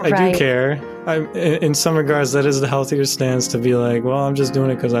 because I do care. In some regards, that is the healthier stance, to be like, well, I'm just doing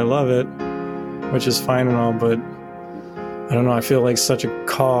it because I love it, which is fine and all, but I don't know, I feel like such a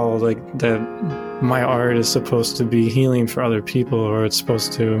call, like that my art is supposed to be healing for other people, or it's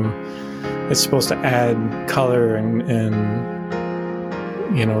supposed to add color and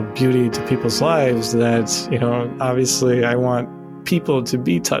you know, beauty to people's lives, that, you know, obviously I want people to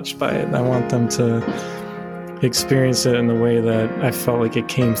be touched by it. I want them to experience it in the way that I felt like it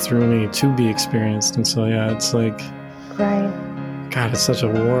came through me to be experienced. And so, yeah, it's like, right. God, it's such a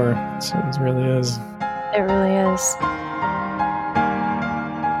war. It really is. It really is.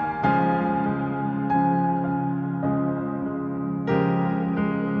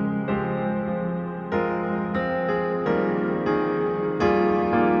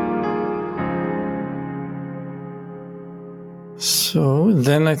 So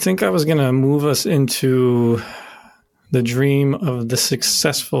then I think I was going to move us into the dream of the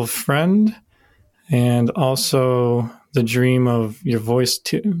successful friend, and also the dream of your voice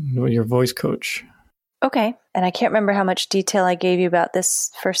coach. Okay. And I can't remember how much detail I gave you about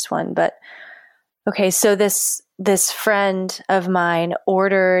this first one, but okay. So this friend of mine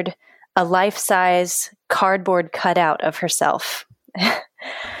ordered a life-size cardboard cutout of herself.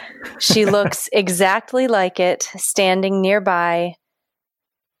 She looks exactly like it, standing nearby,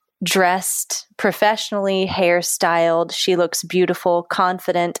 dressed professionally, hairstyled. She looks beautiful,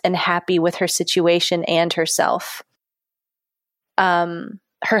 confident, and happy with her situation and herself.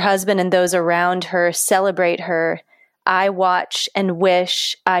 Her husband and those around her celebrate her. I watch and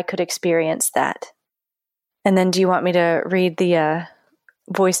wish I could experience that. And then do you want me to read the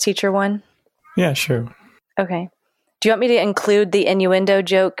voice teacher one? Yeah, sure. Okay. Do you want me to include the innuendo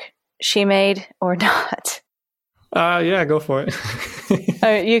joke she made or not? Yeah, go for it.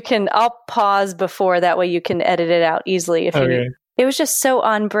 I'll pause before, that way you can edit it out easily if you need. It was just so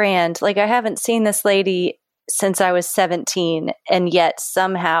on brand. Like, I haven't seen this lady since I was 17, and yet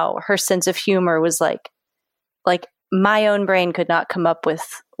somehow her sense of humor was like my own brain could not come up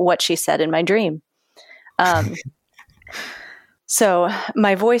with what she said in my dream. So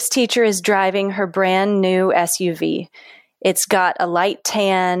my voice teacher is driving her brand new SUV. It's got a light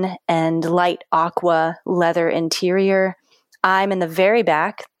tan and light aqua leather interior. I'm in the very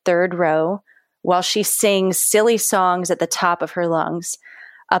back, third row, while she sings silly songs at the top of her lungs.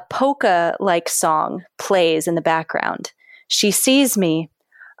 A polka-like song plays in the background. She sees me.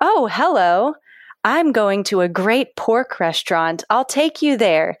 Oh, hello. I'm going to a great pork restaurant. I'll take you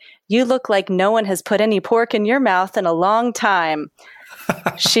there. You look like no one has put any pork in your mouth in a long time.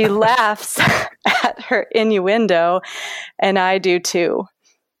 She laughs at her innuendo, and I do too.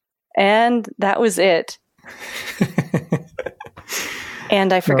 And that was it.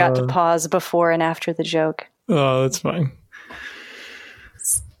 And I forgot to pause before and after the joke. Oh, that's fine.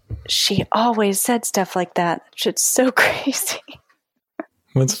 She always said stuff like that. It's so crazy.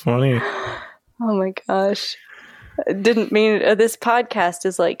 What's funny? Oh my gosh. I didn't mean this podcast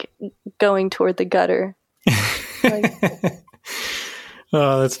is like going toward the gutter. Like,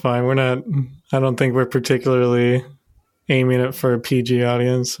 oh, that's fine. I don't think we're particularly aiming it for a PG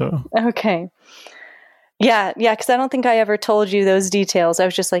audience. So okay. Yeah, because I don't think I ever told you those details. I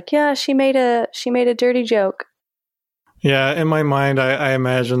was just like, yeah, she made a dirty joke. Yeah, in my mind, I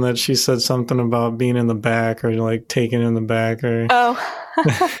imagine that she said something about being in the back or like taken in the back or. Oh,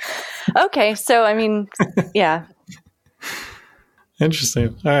 okay. So I mean, yeah.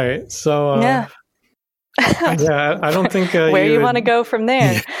 Interesting. All right. So yeah, I don't think where you want to go from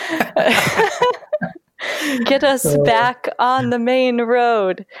there. Get us back on the main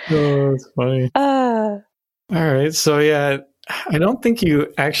road. Oh, that's funny. All right. So yeah, I don't think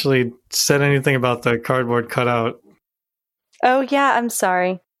you actually said anything about the cardboard cutout. Oh, yeah, I'm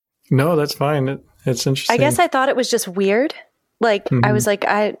sorry. No, that's fine. It's interesting. I guess I thought it was just weird. Like, I was like,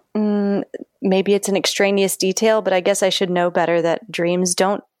 maybe it's an extraneous detail, but I guess I should know better that dreams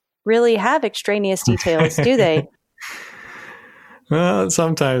don't really have extraneous details, do they? Well,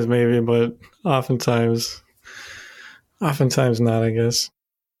 sometimes maybe, but oftentimes not, I guess.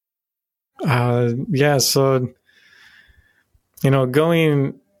 Yeah, so,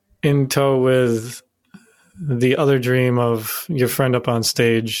 going in tow with the other dream of your friend up on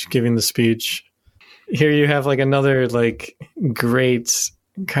stage giving the speech. Here you have like another like great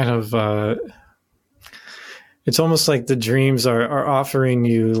kind of it's almost like the dreams are offering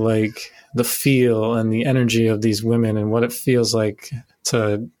you like the feel and the energy of these women and what it feels like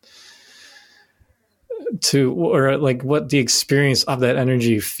to or like what the experience of that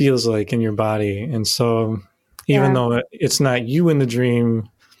energy feels like in your body. And so even though it's not you in the dream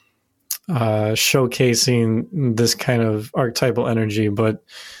showcasing this kind of archetypal energy, but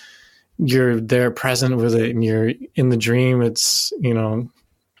you're there present with it and you're in the dream. It's,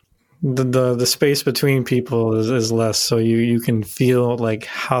 the space between people is less. So you can feel like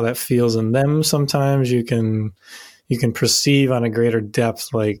how that feels in them. Sometimes you can perceive on a greater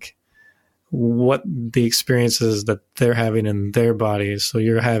depth, like what the experiences that they're having in their bodies. So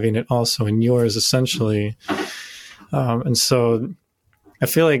you're having it also in yours essentially. And so I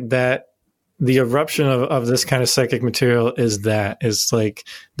feel like that the eruption of this kind of psychic material is like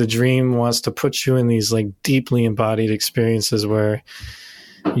the dream wants to put you in these like deeply embodied experiences where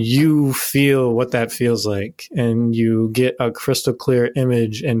you feel what that feels like and you get a crystal clear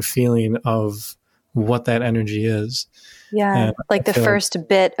image and feeling of what that energy is. Yeah. And like the first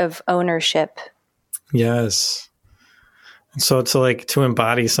bit of ownership. Yes. And so to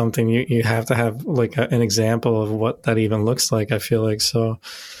embody something, you have to have like an example of what that even looks like. I feel like so.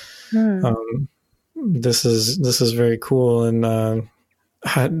 This is very cool, and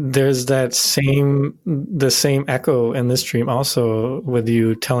there's the same echo in this dream also with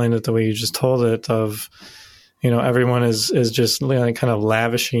you telling it the way you just told it. Of everyone is just like kind of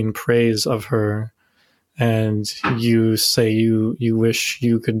lavishing praise of her, and you say you wish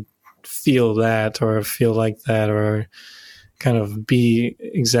you could feel that or feel like that or kind of be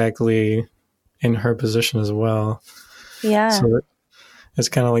exactly in her position as well. Yeah. So it's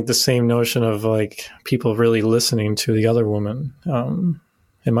kind of like the same notion of like people really listening to the other woman,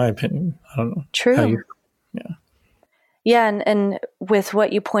 in my opinion. I don't know. True. Yeah. And with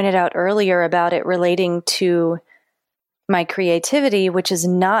what you pointed out earlier about it relating to my creativity, which is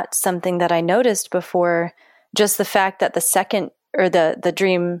not something that I noticed before, just the fact that the second or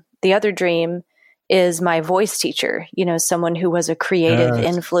the other dream is my voice teacher, someone who was a creative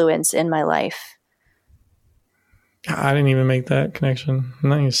influence in my life. I didn't even make that connection.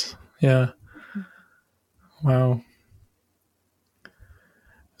 Nice. Yeah. Wow.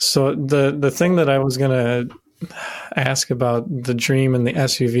 So the thing that I was going to ask about the dream and the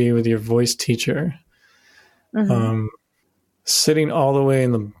SUV with your voice teacher, sitting all the way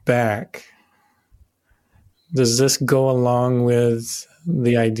in the back, does this go along with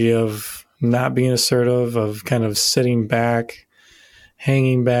the idea of not being assertive, of kind of sitting back,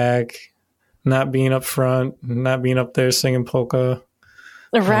 hanging back, not being up front, not being up there singing polka?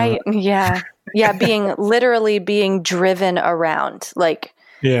 Right. Yeah. Literally being driven around. Like,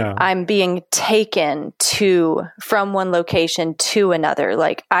 I'm being taken from one location to another.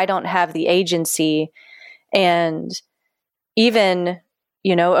 Like, I don't have the agency. And even,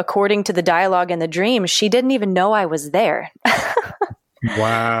 according to the dialogue in the dream, she didn't even know I was there.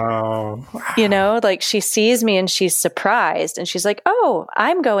 Wow. Like she sees me and she's surprised and she's like, "Oh,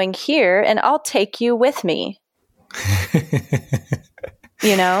 I'm going here and I'll take you with me."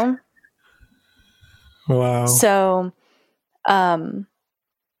 you know? Wow. So,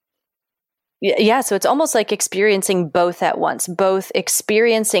 yeah, so it's almost like experiencing both at once, both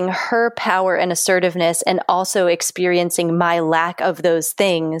experiencing her power and assertiveness and also experiencing my lack of those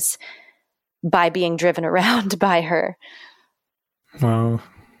things by being driven around by her. Wow.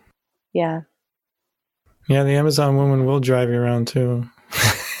 Yeah. Yeah, the Amazon woman will drive you around too.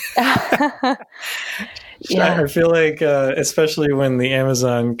 Yeah. I feel like, especially when the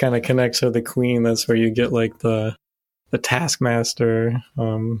Amazon kind of connects with the Queen, that's where you get like the Taskmaster,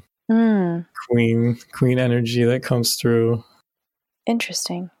 Queen energy that comes through.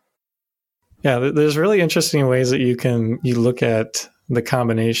 Interesting. Yeah, there's really interesting ways that you look at the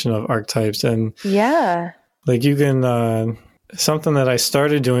combination of archetypes, and yeah, like you can. Something that I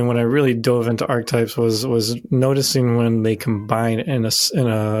started doing when I really dove into archetypes was noticing when they combine in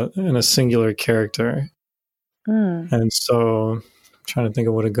a singular character. And so I'm trying to think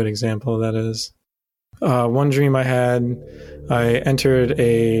of what a good example of that is. One dream I had, I entered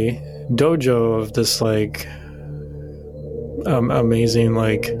a dojo of this like amazing,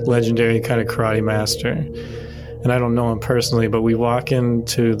 like legendary kind of karate master. And I don't know him personally, but we walk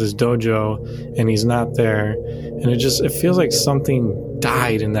into this dojo and he's not there. And it feels like something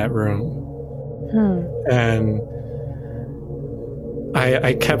died in that room. And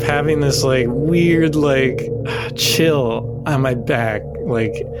I kept having this like weird, like chill on my back.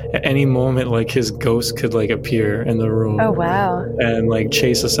 Like at any moment, like his ghost could like appear in the room. Oh, wow. And like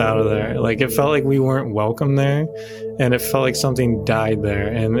chase us out of there. Like it felt like we weren't welcome there. And it felt like something died there.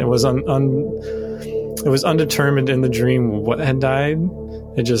 And it was it was undetermined in the dream what had died.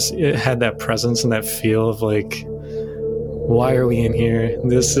 It had that presence and that feel of like, why are we in here?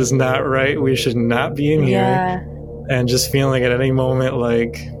 This is not right. We should not be in here. And just feeling like at any moment,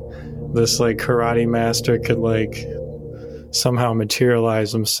 like this like karate master could like somehow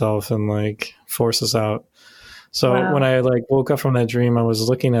materialize himself and like force us out. So when I like woke up from that dream, I was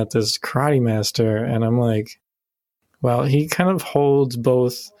looking at this karate master and I'm like, well, he kind of holds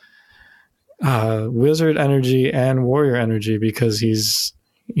both wizard energy and warrior energy because he's,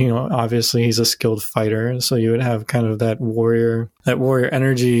 obviously he's a skilled fighter. So you would have kind of that warrior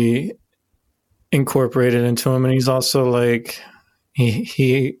energy incorporated into him. And he's also like,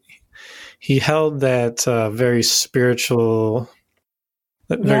 he held that very spiritually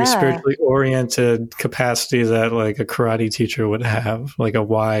oriented capacity that like a karate teacher would have, like a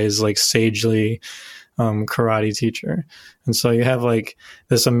wise, like sagely karate teacher. And so you have like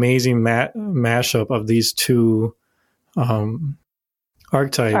this amazing mashup of these two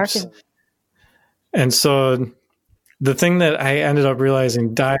archetypes. And so the thing that I ended up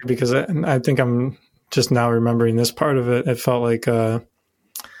realizing died because I think I'm just now remembering this part of it. It felt like, or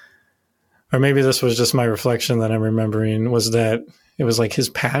maybe this was just my reflection that I'm remembering, was that it was like his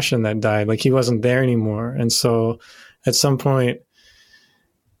passion that died. Like he wasn't there anymore. And so at some point,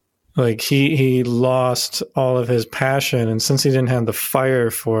 like he lost all of his passion. And since he didn't have the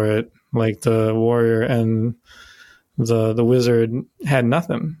fire for it, like the warrior and the wizard had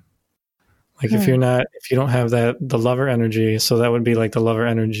nothing. Like if you don't have the lover energy, so that would be like the lover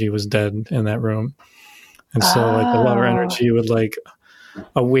energy was dead in that room. And so like the lover energy would like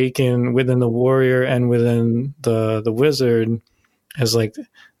awaken within the warrior and within the wizard as like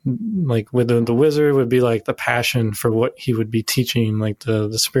within the wizard would be like the passion for what he would be teaching, like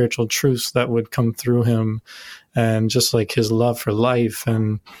the spiritual truths that would come through him, and just like his love for life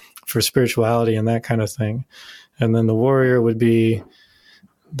and for spirituality and that kind of thing. And then the warrior would be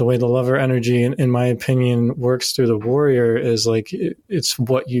the way the lover energy, in my opinion, works through the warrior is like it's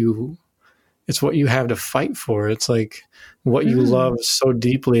what you have to fight for. It's like what you love so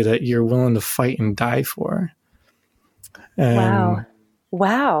deeply that you're willing to fight and die for. And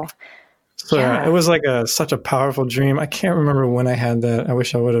wow. So it was like such a powerful dream. I can't remember when I had that. I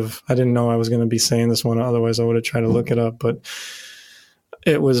wish I would have. I didn't know I was going to be saying this one. Otherwise, I would have tried to look it up. But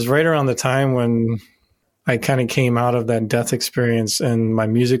it was right around the time when I kind of came out of that death experience and my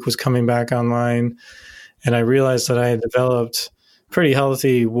music was coming back online. And I realized that I had developed pretty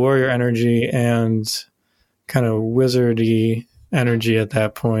healthy warrior energy and kind of wizardy energy at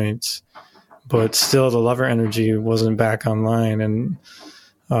that point. But still the lover energy wasn't back online. And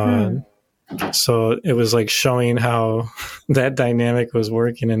so it was like showing how that dynamic was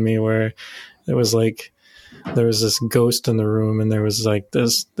working in me, where it was like there was this ghost in the room and there was like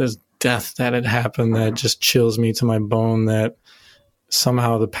this death that had happened that just chills me to my bone, that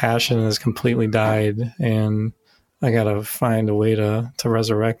somehow the passion has completely died and I got to find a way to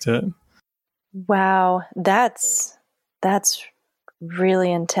resurrect it. Wow. That's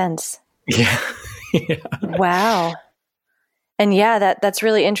really intense. Yeah. Wow. And yeah, that's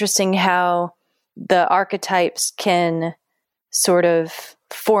really interesting how the archetypes can sort of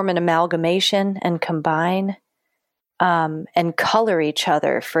form an amalgamation and combine and color each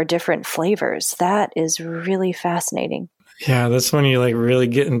other for different flavors. That is really fascinating. Yeah, that's when you like really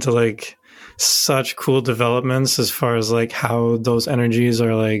get into like such cool developments as far as like how those energies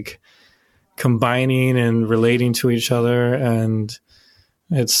are like combining and relating to each other. And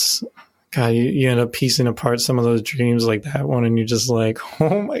it's, God, you end up piecing apart some of those dreams like that one, and you're just like,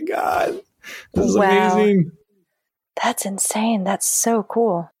 oh my God, this is amazing. That's insane. That's so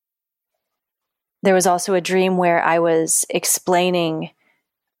cool. There was also a dream where I was explaining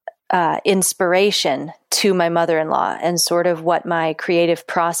inspiration to my mother-in-law and sort of what my creative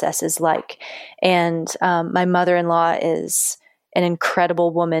process is like. And my mother-in-law is an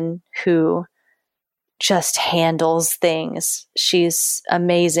incredible woman who just handles things. She's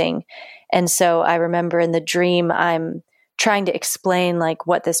amazing. And so I remember in the dream, I'm trying to explain like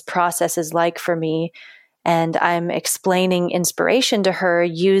what this process is like for me. And I'm explaining inspiration to her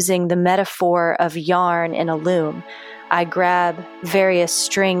using the metaphor of yarn in a loom. I grab various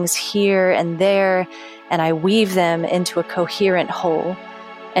strings here and there, and I weave them into a coherent whole.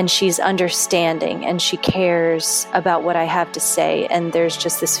 And she's understanding, and she cares about what I have to say. And there's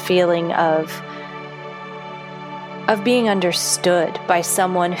just this feeling of being understood by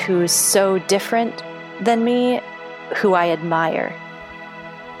someone who's so different than me, who I admire.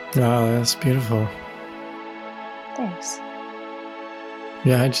 Oh, that's beautiful. Thanks.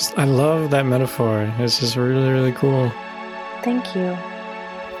 Yeah, I love that metaphor. It's just really, really cool. Thank you.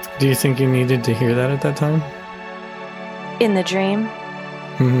 Do you think you needed to hear that at that time? In the dream?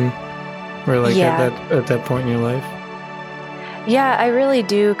 Mm-hmm. Or like at that point in your life? Yeah, I really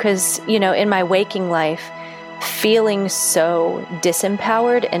do, because, in my waking life, feeling so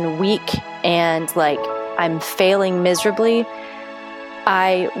disempowered and weak and like I'm failing miserably,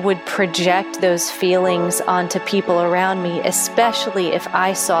 I would project those feelings onto people around me, especially if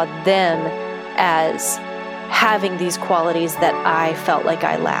I saw them as having these qualities that I felt like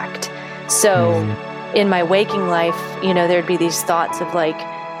I lacked. So in my waking life, there'd be these thoughts of like,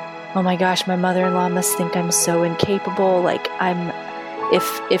 oh my gosh, my mother-in-law must think I'm so incapable. Like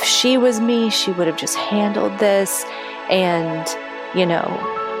if she was me, she would have just handled this. And,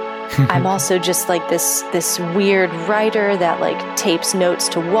 I'm also just like this weird writer that like tapes notes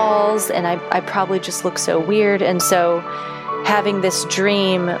to walls, and I probably just look so weird. And so having this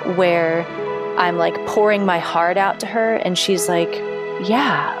dream where I'm like pouring my heart out to her, and she's like,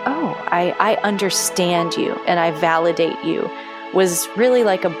 yeah, oh, I understand you and I validate you, was really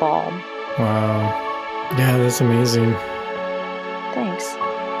like a balm. Wow. Yeah, that's amazing. Thanks.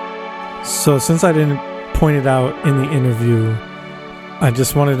 So since I didn't point it out in the interview, I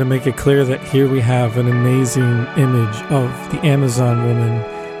just wanted to make it clear that here we have an amazing image of the Amazon woman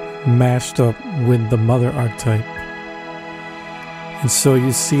mashed up with the mother archetype. And so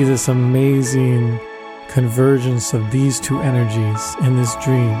you see this amazing convergence of these two energies in this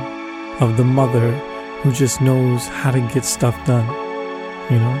dream of the mother who just knows how to get stuff done.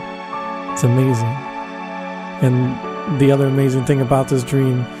 It's amazing. And the other amazing thing about this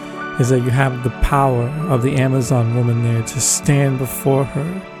dream is that you have the power of the Amazon woman there to stand before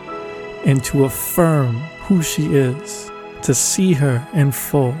her and to affirm who she is, to see her in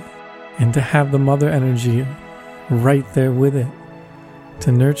full, and to have the mother energy right there with it,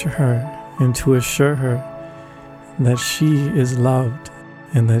 to nurture her and to assure her that she is loved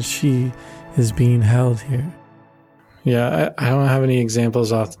and that she is being held here. Yeah, I don't have any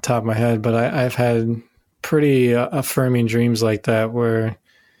examples off the top of my head, but I've had pretty affirming dreams like that where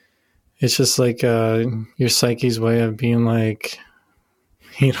it's just like your psyche's way of being like,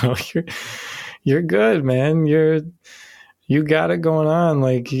 you're good, man. You got it going on.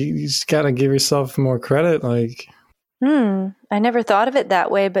 Like you just got to give yourself more credit. Like, I never thought of it that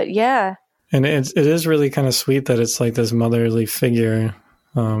way, but yeah. And it is really kind of sweet that it's like this motherly figure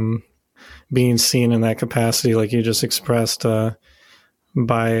being seen in that capacity, like you just expressed,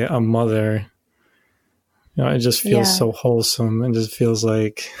 by a mother. It just feels so wholesome and just feels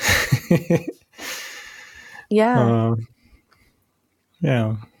like, yeah.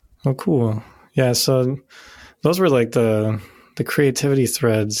 Yeah. Oh, cool. Yeah. So those were like the creativity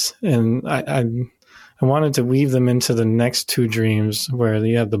threads, and I wanted to weave them into the next two dreams where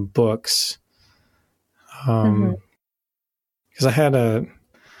you have the books. Because I had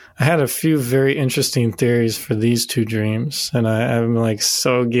a few very interesting theories for these two dreams, and I'm like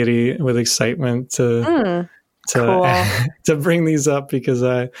so giddy with excitement to bring these up because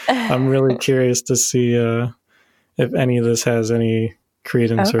I'm really curious to see if any of this has any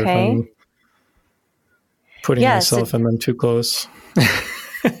credence or fun. putting myself in them too close.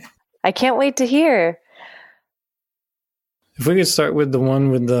 I can't wait to hear. If we could start with the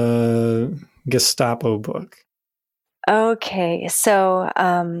one with the Gestapo book. Okay, so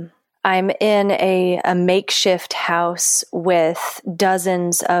I'm in a makeshift house with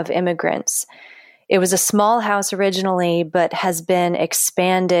dozens of immigrants. It was a small house originally, but has been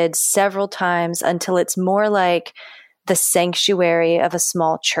expanded several times until it's more like the sanctuary of a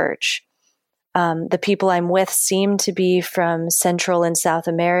small church. The people I'm with seem to be from Central and South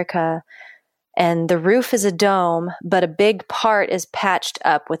America, and the roof is a dome, but a big part is patched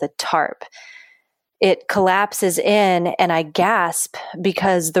up with a tarp. It collapses in, and I gasp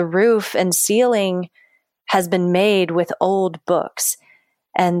because the roof and ceiling has been made with old books,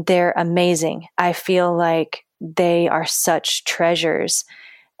 and they're amazing. I feel like they are such treasures.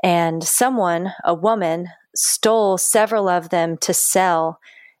 And someone, a woman, stole several of them to sell,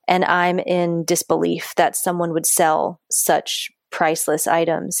 and I'm in disbelief that someone would sell such priceless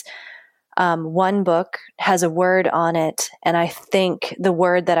items. One book has a word on it, and I think the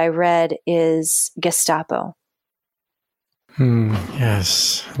word that I read is Gestapo.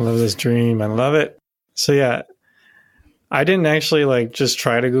 Yes, I love this dream. I love it. So yeah, I didn't actually just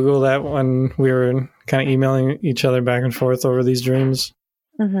try to Google that when we were kind of emailing each other back and forth over these dreams.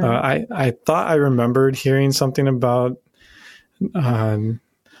 Mm-hmm. I thought I remembered hearing something about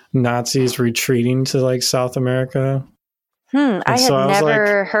Nazis retreating to South America. I had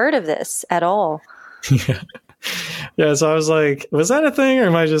never heard of this at all. Yeah. So I was like, was that a thing, or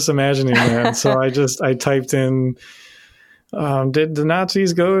am I just imagining that? So I typed in, did the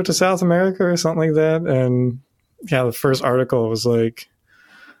Nazis go to South America or something like that? And yeah, the first article was like,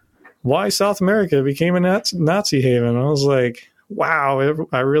 why South America became a Nazi haven. I was like, wow,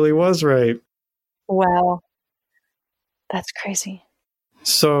 I really was right. Wow. That's crazy.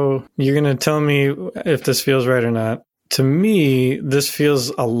 So you're going to tell me if this feels right or not. To me, this feels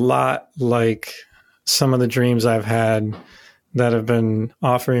a lot like some of the dreams I've had that have been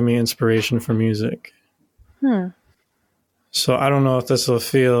offering me inspiration for music. So I don't know if this will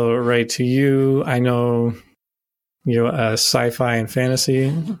feel right to you. I know you're a sci-fi and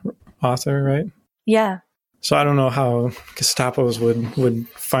fantasy author, right? Yeah. So I don't know how Gestapos would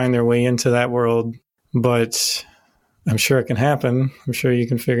find their way into that world, but I'm sure it can happen. I'm sure you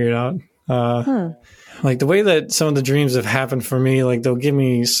can figure it out. The way that some of the dreams have happened for me, they'll give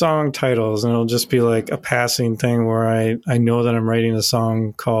me song titles and it'll just be a passing thing where I know that I'm writing a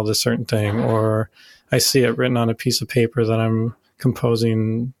song called a certain thing, or I see it written on a piece of paper that I'm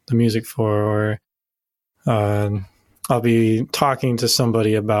composing the music for, or I'll be talking to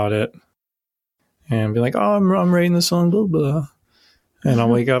somebody about it and be like, oh, I'm writing the song, blah, blah. And I'll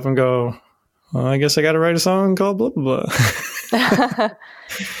wake up and go, well, I guess I got to write a song called blah, blah, blah.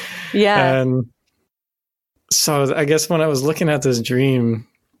 Yeah. And so I guess when I was looking at this dream,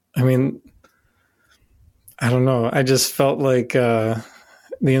 I mean, I don't know. I just felt like the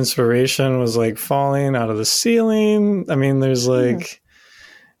inspiration was falling out of the ceiling. I mean, there's the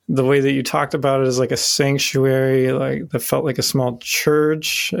way that you talked about it is a sanctuary, that felt like a small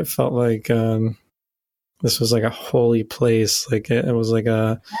church. It felt like this was a holy place. It was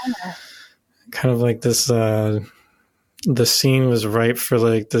a kind of this, the scene was ripe for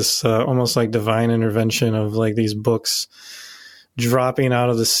this almost divine intervention of these books dropping out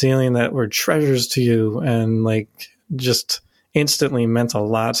of the ceiling that were treasures to you and just instantly meant a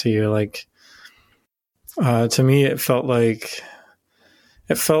lot to you. To me, it felt like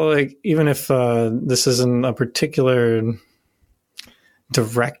even if this isn't a particular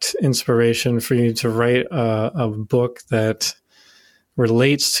direct inspiration for you to write a book that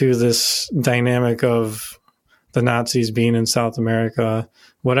relates to this dynamic of the Nazis being in South America,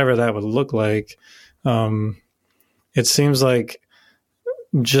 whatever that would look like, it seems like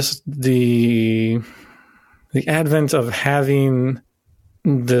just the advent of having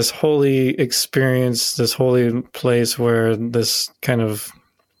this holy experience, this holy place where this kind of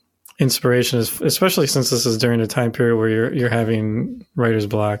inspiration is, especially since this is during a time period where you're having writer's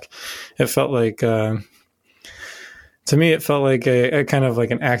block. It felt like, to me, it felt like a kind of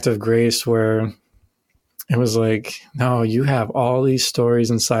an act of grace where it was no, you have all these stories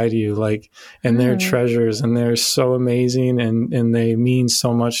inside you, and they're treasures and they're so amazing and they mean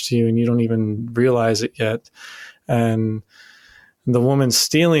so much to you and you don't even realize it yet. And the woman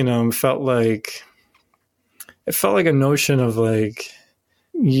stealing them felt like a notion of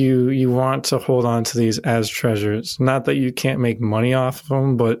you want to hold on to these as treasures. Not that you can't make money off of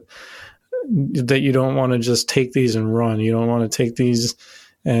them, but that you don't want to just take these and run. You don't want to take these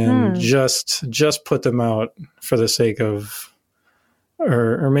and just put them out for the sake of,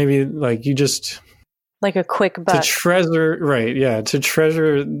 or maybe you just Like a quick buck. To treasure, right? Yeah, to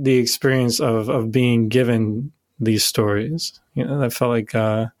treasure the experience of being given these stories. You know, that felt like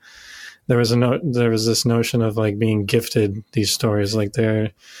there was this notion of like being gifted these stories, like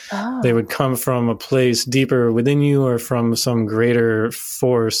they would come from a place deeper within you or from some greater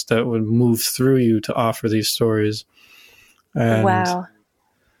force that would move through you to offer these stories. And wow.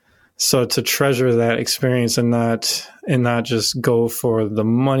 So to treasure that experience and not just go for the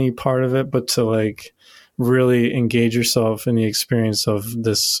money part of it, but to like really engage yourself in the experience of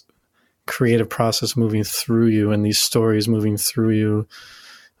this creative process moving through you and these stories moving through you.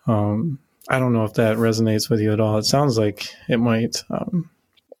 I don't know if that resonates with you at all. It sounds like it might.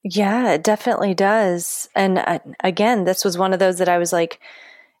 Yeah, it definitely does. And again, this was one of those that I was like,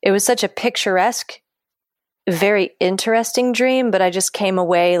 it was such a picturesque, very interesting dream, but I just came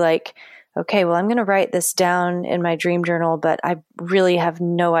away like, okay, well, I'm going to write this down in my dream journal, but I really have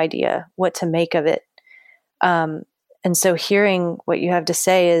no idea what to make of it. And so hearing what you have to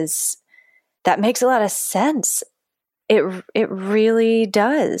say is, that makes a lot of sense. It really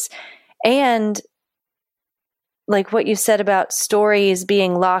does. And like what you said about stories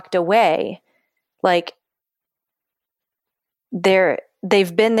being locked away, like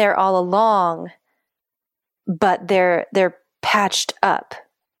they've been there all along, but they're patched up,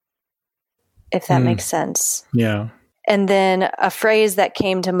 if that makes sense. Yeah. And then a phrase that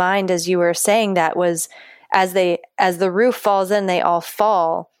came to mind as you were saying that was, as the roof falls in, they all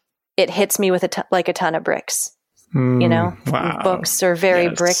fall. It hits me with like a ton of bricks. You know, wow. Books are very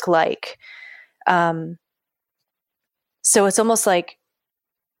brick-like. So it's almost like,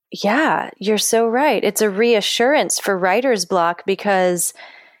 yeah, you're so right. It's a reassurance for writer's block, because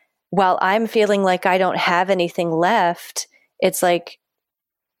while I'm feeling like I don't have anything left, it's like,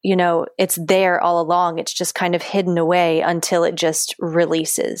 you know, it's there all along. It's just kind of hidden away until it just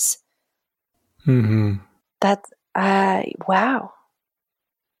releases. Mm-hmm. Wow.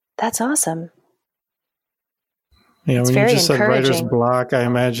 That's awesome. Yeah, it's when you just said encouraging. writer's block, I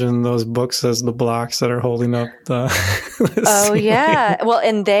imagine those books as the blocks that are holding up the oh, yeah. Well,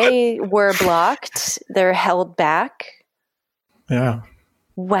 and they were blocked. They're held back. Yeah.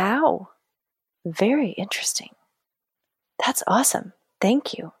 Wow. Very interesting. That's awesome.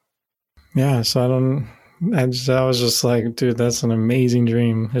 Thank you. Yeah, so I was just like, dude, that's an amazing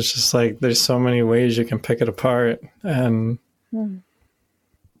dream. It's just like, there's so many ways you can pick it apart. And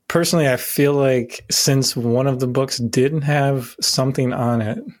personally, I feel like since one of the books didn't have something on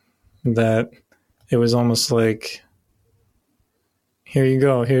it, that it was almost like, here you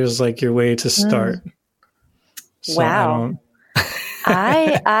go. Here's like your way to start. So wow.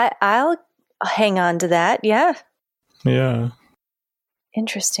 I'll hang on to that. Yeah. Yeah.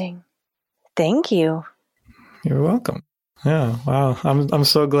 Interesting. Thank you. You're welcome. Yeah. Wow. I'm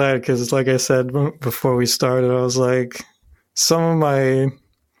so glad, because like I said before we started, I was like, some of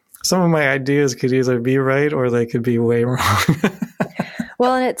my ideas could either be right or they could be way wrong.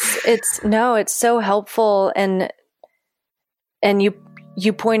 Well, and it's so helpful, and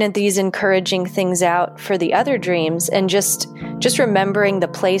you pointed these encouraging things out for the other dreams, and just remembering the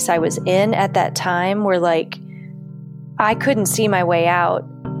place I was in at that time, where like I couldn't see my way out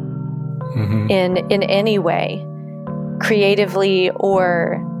in any way, creatively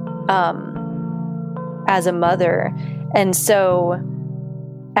or as a mother. And so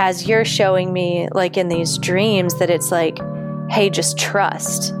as you're showing me, like in these dreams, that it's like, hey, just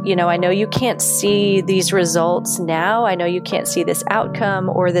trust. You know, I know you can't see these results now. I know you can't see this outcome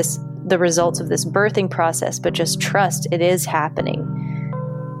or the results of this birthing process, but just trust it is happening.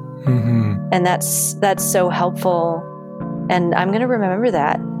 And that's so helpful. And I'm going to remember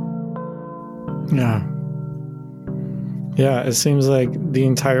that. Yeah. Yeah, it seems like the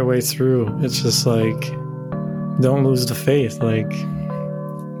entire way through, it's just like, don't lose the faith. Like,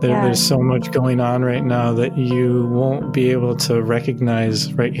 there's so much going on right now that you won't be able to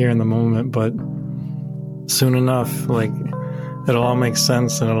recognize right here in the moment, but soon enough, like, it'll all make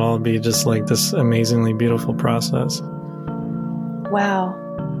sense and it'll all be just like this amazingly beautiful process. Wow.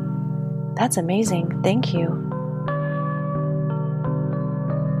 That's amazing. Thank you.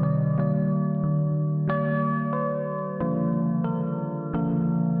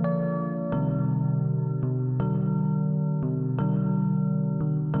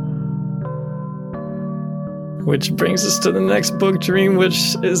 Which brings us to the next book dream,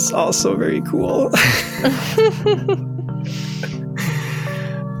 which is also very cool.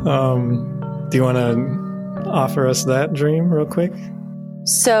 Do you want to offer us that dream real quick?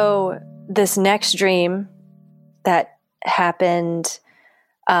 So this next dream that happened,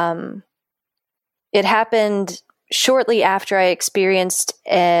 it happened shortly after I experienced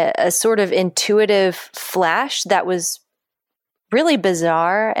a sort of intuitive flash that was really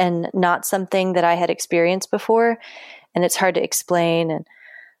bizarre and not something that I had experienced before. And it's hard to explain.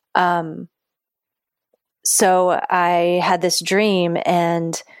 And so I had this dream,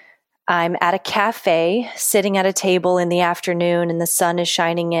 and I'm at a cafe sitting at a table in the afternoon, and the sun is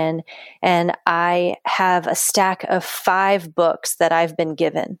shining in, and I have a stack of 5 books that I've been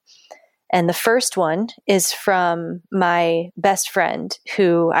given. And the first one is from my best friend,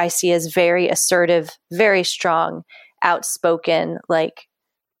 who I see as very assertive, very strong, outspoken, like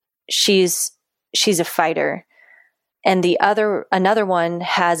she's a fighter. And another one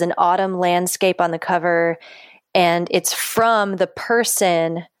has an autumn landscape on the cover, and it's from the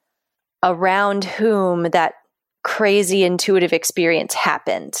person around whom that crazy intuitive experience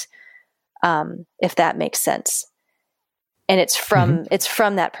happened, if that makes sense. And it's from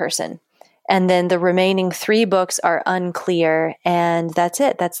that person. And then the remaining 3 books are unclear, and that's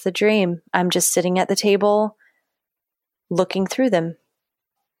it. That's the dream. I'm just sitting at the table looking through them.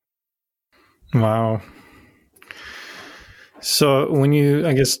 Wow. So when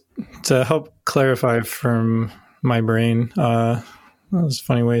I guess to help clarify from my brain, that was a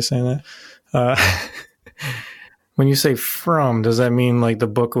funny way of saying that. When you say from, does that mean like the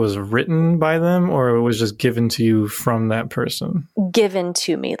book was written by them, or it was just given to you from that person? Given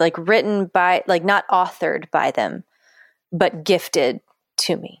to me, like written by, like not authored by them, but gifted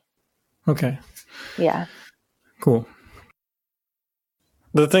to me. Okay. Yeah. Cool.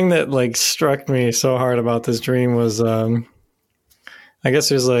 The thing that like struck me so hard about this dream was, I guess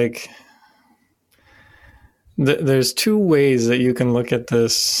there's like, there's 2 ways that you can look at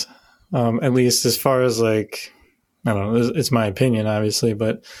this, at least as far as like, I don't know, it's my opinion, obviously,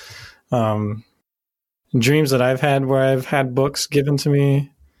 but dreams that I've had where I've had books given to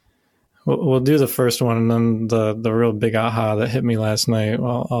me, we'll do the first one, and then the real big aha that hit me last night,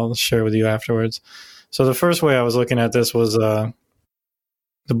 I'll share with you afterwards. So the first way I was looking at this was the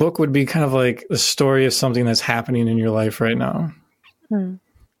book would be kind of like the story of something that's happening in your life right now.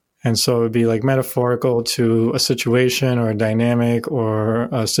 And so it would be like metaphorical to a situation or a dynamic or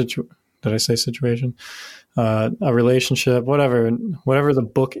did I say situation? A relationship, whatever the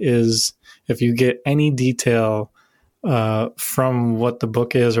book is. If you get any detail from what the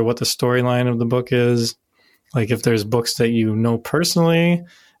book is or what the storyline of the book is, like if there's books that you know personally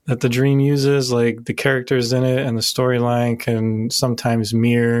that the dream uses, like the characters in it and the storyline can sometimes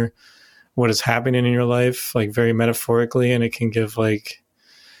mirror what is happening in your life, like very metaphorically, and it can give like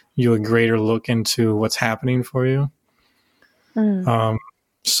you a greater look into what's happening for you.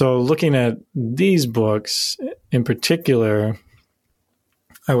 So looking at these books in particular,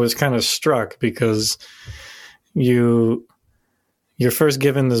 I was kind of struck because you're first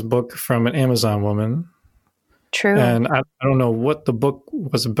given this book from an Amazon woman. True. And I don't know what the book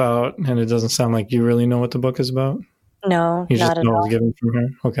was about, and it doesn't sound like you really know what the book is about. No, you not just at know all. it was given from her.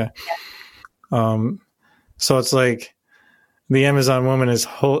 Okay. Yeah. So it's like the Amazon woman is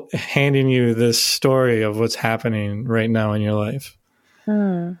handing you this story of what's happening right now in your life.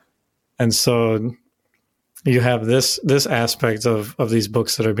 And so you have this aspect of these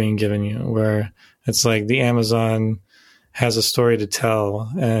books that are being given you, where it's like the Amazon has a story to tell,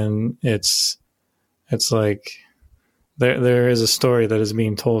 and it's like there is a story that is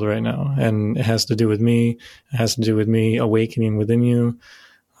being told right now, and it has to do with me. It has to do with me awakening within you.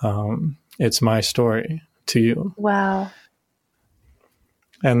 It's my story to you. Wow.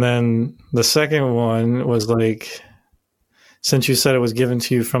 And then the second one was like, since you said it was given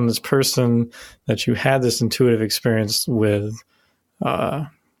to you from this person that you had this intuitive experience with,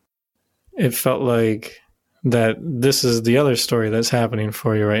 it felt like that this is the other story that's happening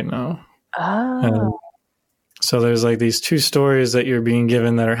for you right now. Oh. And so there's like these 2 stories that you're being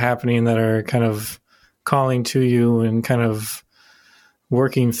given that are happening, that are kind of calling to you and kind of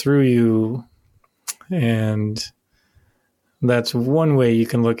working through you. And that's one way you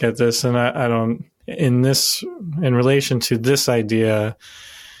can look at this. And I don't, in relation to this idea,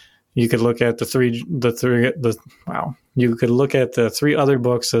 you could look at you could look at the 3 other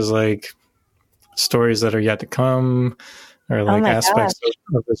books as like stories that are yet to come, or like aspects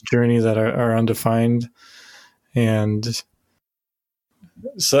of this journey that are undefined. And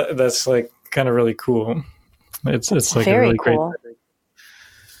so that's like kind of really cool. It's like very a really cool.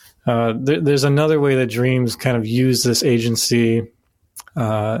 Great. There's another way that dreams kind of use this agency.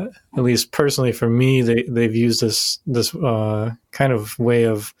 At least personally for me, they've used this kind of way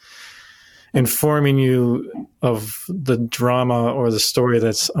of informing you of the drama or the story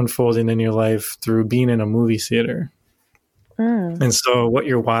that's unfolding in your life through being in a movie theater. And so what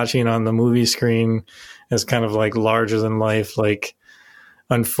you're watching on the movie screen is kind of like larger than life, like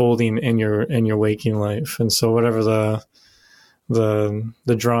unfolding in your waking life. And so whatever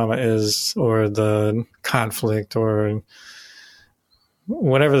the drama is, or the conflict, or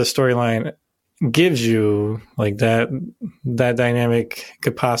whatever the storyline gives you, like that dynamic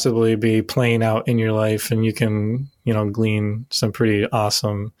could possibly be playing out in your life, and you can, glean some pretty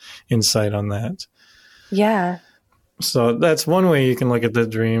awesome insight on that. Yeah. So that's one way you can look at the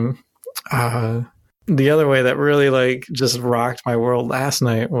dream. The other way that really just rocked my world last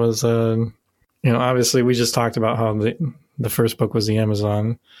night was, obviously we just talked about how the first book was the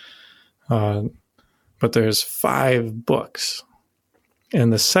Amazon, but there's 5 books,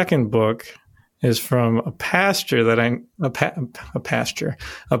 and the second book is from a pastor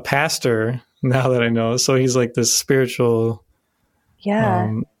now that I know. So he's like this spiritual,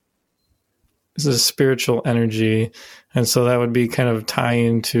 this is spiritual energy. And so that would be kind of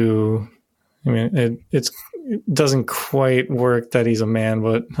tying to, it doesn't quite work that he's a man,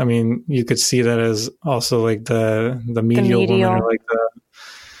 but you could see that as also like the medial woman, or like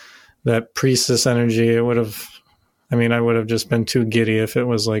that priestess energy. It would have, I would have just been too giddy if it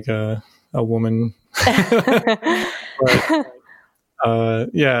was like a woman. But,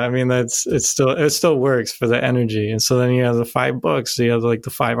 it still works for the energy. And so then you have the 5 books. So you have like the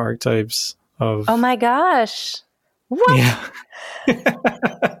 5 archetypes of. Oh my gosh! What? Yeah.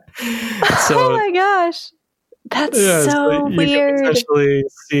 Oh my gosh! That's so weird. You can potentially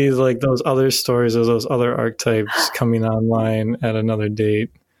see like those other stories or those other archetypes coming online at another date.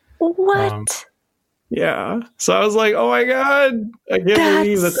 What? Yeah. So I was like, oh my God, I can't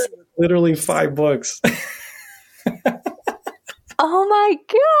believe that's literally 5 books. Oh my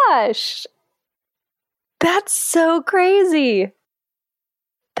gosh. That's so crazy.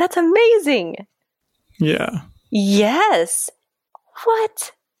 That's amazing. Yeah. Yes.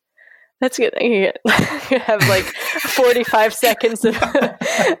 What? That's good. I have like 45 seconds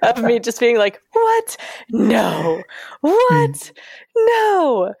of me just being like, what? No. What?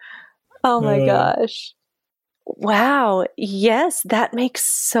 No. Oh my gosh. Wow. Yes, that makes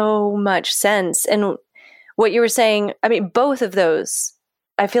so much sense. And what you were saying, both of those,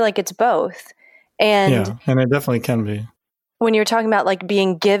 I feel like it's both. And yeah, and it definitely can be. When you're talking about like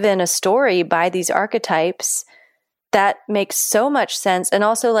being given a story by these archetypes, that makes so much sense. And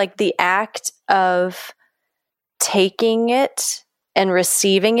also like the act of taking it and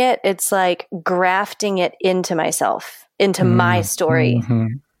receiving it, it's like grafting it into myself, into my story. Mm-hmm.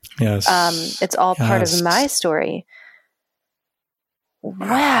 Yes. It's all part of my story.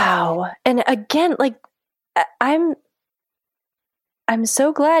 Wow. And again, like I'm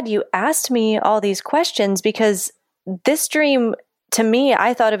so glad you asked me all these questions, because this dream, to me,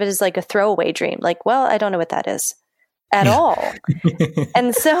 I thought of it as like a throwaway dream. Like, well, I don't know what that is at all.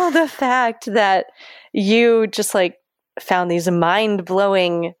 And so the fact that you just like found these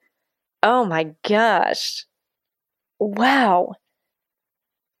mind-blowing, oh my gosh. Wow.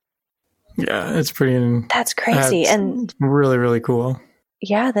 Yeah, it's pretty. That's crazy. And really, really cool.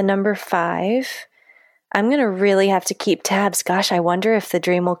 Yeah, the number 5. I'm going to really have to keep tabs. Gosh, I wonder if the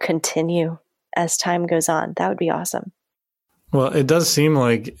dream will continue as time goes on. That would be awesome. Well, it does seem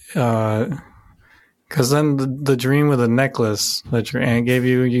like, because then the dream with the necklace that your aunt gave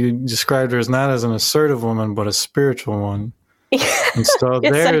you, you described her as not as an assertive woman, but a spiritual one. And so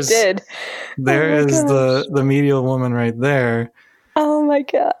yes, I did. There is the medial woman right there. Oh my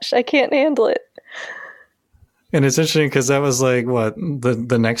gosh, I can't handle it. And it's interesting because that was like, what,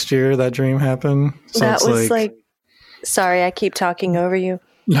 the next year that dream happened? So that was like, sorry, I keep talking over you.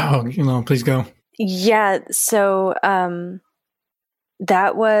 No, please go. Yeah, so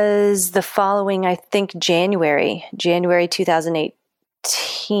that was the following, I think, January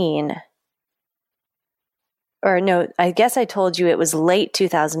 2018. Or no, I guess I told you it was late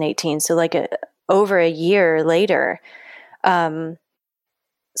 2018, so like over a year later. So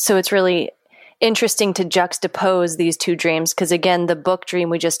it's really interesting to juxtapose these 2 dreams, because again, the book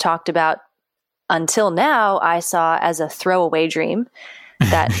dream we just talked about until now, I saw as a throwaway dream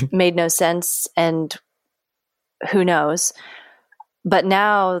that made no sense, and who knows. But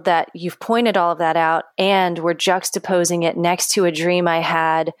now that you've pointed all of that out and we're juxtaposing it next to a dream I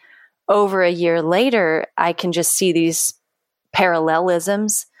had over a year later, I can just see these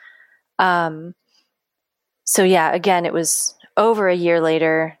parallelisms. So yeah, again, it was over a year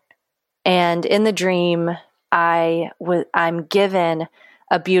later, and in the dream, I'm given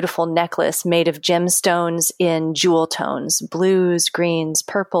a beautiful necklace made of gemstones in jewel tones, blues, greens,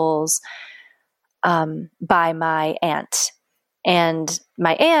 purples, by my aunt. And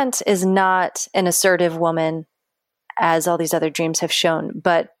my aunt is not an assertive woman as all these other dreams have shown,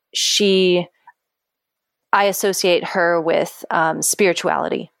 but I associate her with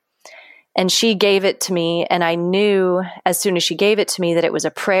spirituality. And she gave it to me, and I knew as soon as she gave it to me that it was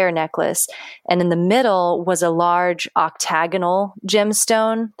a prayer necklace. And in the middle was a large octagonal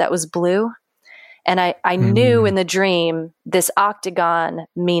gemstone that was blue. And I knew in the dream this octagon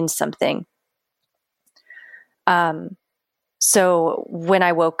means something. So when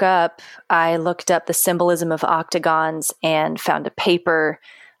I woke up, I looked up the symbolism of octagons and found a paper,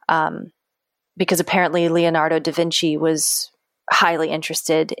 because apparently Leonardo da Vinci was highly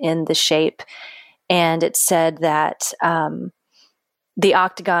interested in the shape. And it said that the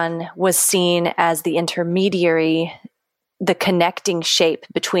octagon was seen as the intermediary, the connecting shape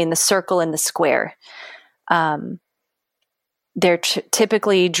between the circle and the square. They're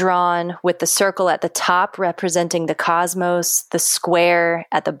typically drawn with the circle at the top representing the cosmos, the square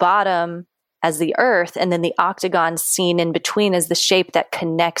at the bottom as the earth, and then the octagon seen in between as the shape that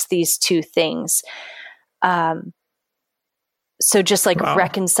connects these two things. So just like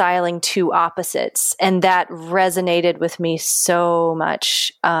reconciling two opposites. And that resonated with me so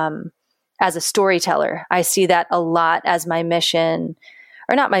much as a storyteller. I see that a lot as my mission,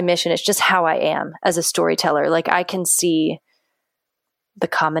 or not my mission, it's just how I am as a storyteller. Like I can see the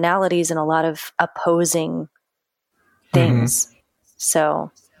commonalities in a lot of opposing things.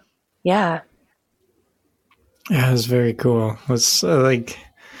 So, yeah. Yeah, it's very cool. It's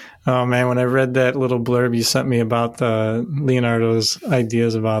oh man, when I read that little blurb you sent me about Leonardo's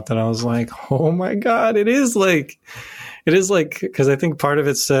ideas about that, I was like, oh my God, it is like, because I think part of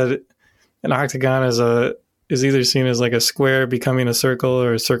it said an octagon is either seen as like a square becoming a circle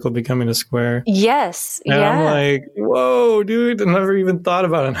or a circle becoming a square. Yes. And I'm like, whoa, dude, I never even thought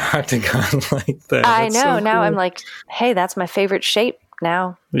about an octagon like that. I know. So now cool. I'm like, hey, that's my favorite shape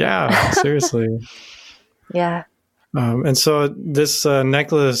now. Yeah, seriously. Yeah. And so this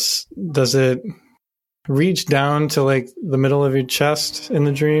necklace, does it reach down to like the middle of your chest in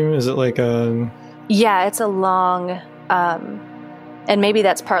the dream? Is it like a... Yeah, it's a long... and maybe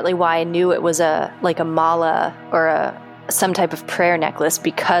that's partly why I knew it was a mala or some type of prayer necklace,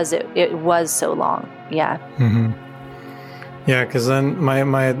 because it was so long. Yeah. Mm-hmm. Yeah, because then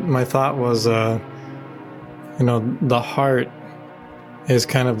my thought was, the heart is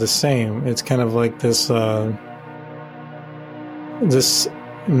kind of the same. It's kind of like this this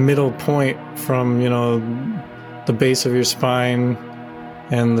middle point from the base of your spine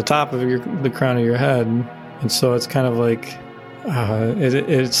and the top of the crown of your head, and so it's kind of like.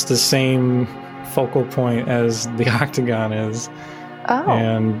 It's the same focal point as the octagon is. Oh.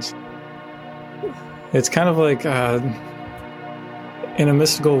 And it's kind of like, in a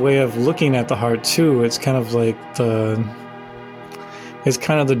mystical way of looking at the heart too, it's kind of like it's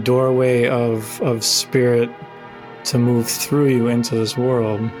kind of the doorway of spirit to move through you into this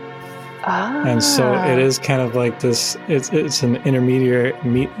world. Ah. And so it is kind of like this, it's an intermediary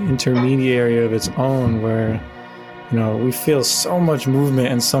of its own where, we feel so much movement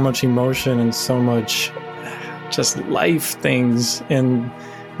and so much emotion and so much just life things in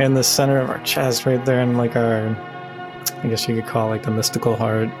the center of our chest right there, and like I guess you could call it like the mystical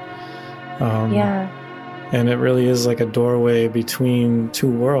heart. Yeah. And it really is like a doorway between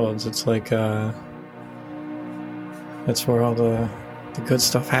two worlds. It's like that's where all the good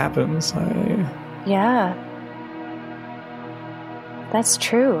stuff happens. Yeah. That's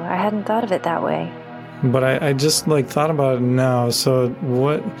true. I hadn't thought of it that way. But I just thought about it now. So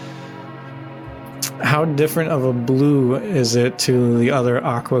how different of a blue is it to the other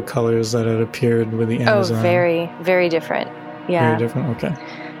aqua colors that had appeared with the Amazon? Oh, very, very different. Yeah. Very different, okay.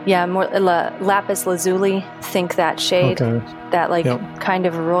 Yeah, more lapis lazuli, think that shade. Okay. That kind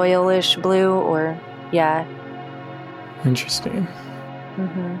of royalish blue, or, yeah. Interesting.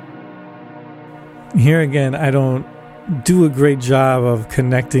 Mm-hmm. Here again, I don't do a great job of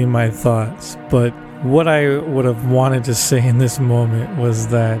connecting my thoughts, but what I would have wanted to say in this moment was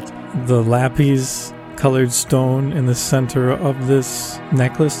that the lapis colored stone in the center of this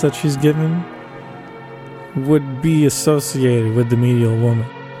necklace that she's given would be associated with the medial woman,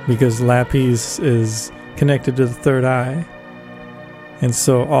 because lapis is connected to the third eye. And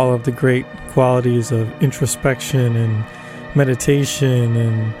so all of the great qualities of introspection and meditation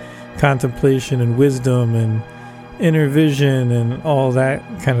and contemplation and wisdom and inner vision and all that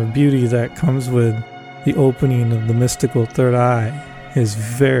kind of beauty that comes with the opening of the mystical third eye is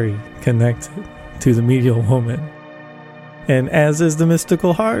very connected to the medial woman. And as is the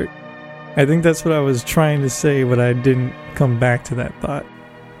mystical heart. I think that's what I was trying to say, but I didn't come back to that thought.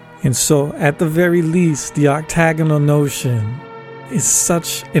 And so, at the very least, the octagonal notion is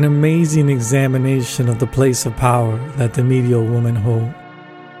such an amazing examination of the place of power that the medial woman holds,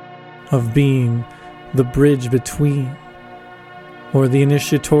 of being the bridge between, or the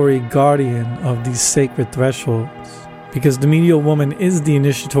initiatory guardian of these sacred thresholds, because the medial woman is the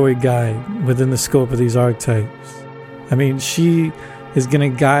initiatory guide within the scope of these archetypes. I mean, she is going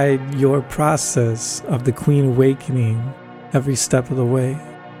to guide your process of the Queen Awakening every step of the way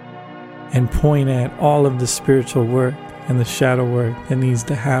and point at all of the spiritual work and the shadow work that needs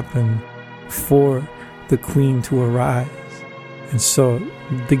to happen for the Queen to arise. And so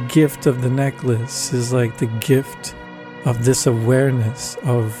the gift of the necklace is like the gift of this awareness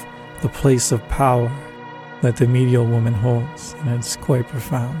of the place of power that the medial woman holds. And it's quite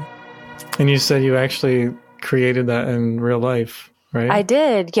profound. And you said you actually created that in real life, right? I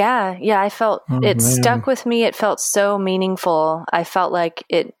did. Yeah. I felt it stuck with me. It felt so meaningful. I felt like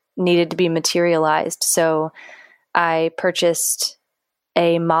it needed to be materialized. So I purchased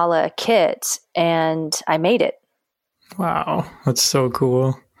a mala kit and I made it. Wow. That's so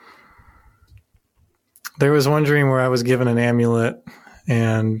cool. There was one dream where I was given an amulet,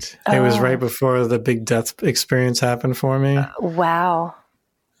 and it was right before the big death experience happened for me. Wow.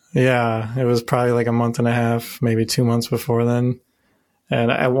 Yeah, it was probably like a month and a half, maybe 2 months before then.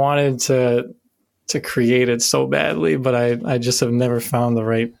 And I wanted to create it so badly, but I just have never found the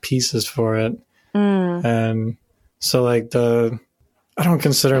right pieces for it. And so like I don't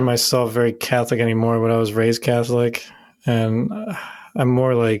consider myself very Catholic anymore, but I was raised Catholic, and I'm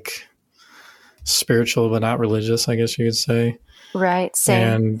more like spiritual, but not religious, I guess you could say. Right. Same.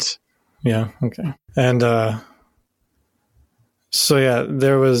 And yeah. Okay. And, so yeah,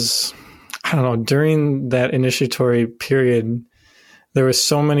 there was, I don't know, during that initiatory period, there was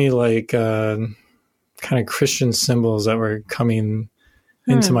so many like, kind of Christian symbols that were coming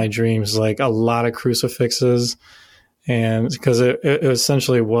into my dreams, like a lot of crucifixes. And because it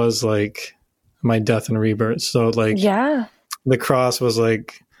essentially was like my death and rebirth. So like, yeah, the cross was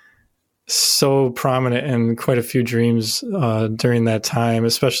like so prominent in quite a few dreams during that time,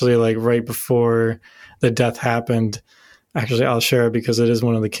 especially like right before the death happened. Actually, I'll share it because it is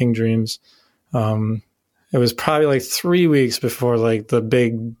one of the king dreams. It was probably like 3 weeks before like the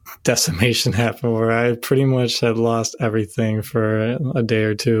big decimation happened, where I pretty much had lost everything for a day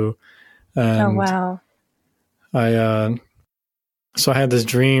or two. And oh, wow. So I had this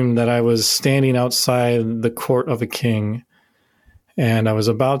dream that I was standing outside the court of a king, and I was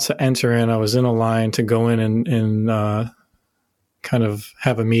about to enter in. I was in a line to go in and kind of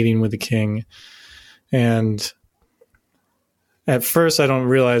have a meeting with the king. And at first I don't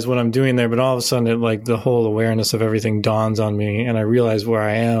realize what I'm doing there, but all of a sudden like the whole awareness of everything dawns on me, and I realize where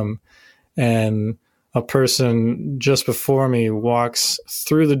I am. And a person just before me walks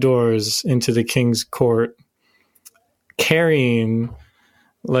through the doors into the king's court, carrying,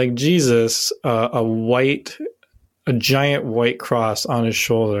 like Jesus, a giant white cross on his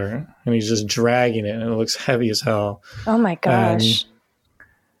shoulder, and he's just dragging it, and it looks heavy as hell. Oh my gosh.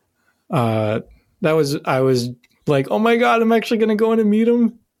 And, I was like, oh my God, I'm actually going to go in and meet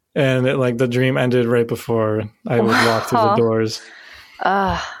him. And the dream ended right before I would walk through the doors.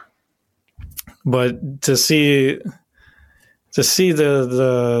 But to see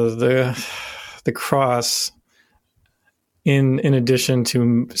the cross in addition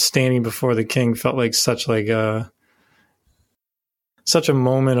to standing before the king felt like such a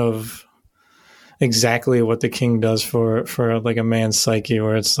moment of exactly what the king does for like a man's psyche,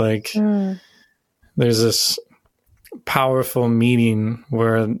 where it's like there's this powerful meeting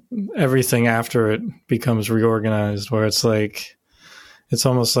where everything after it becomes reorganized, where it's like it's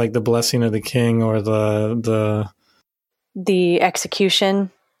almost like the blessing of the king, or the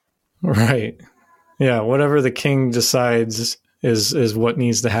execution. Right. Yeah, whatever the king decides is what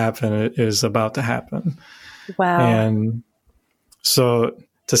needs to happen. It is about to happen. Wow. And so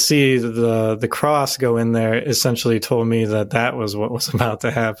to see the cross go in there essentially told me that was what was about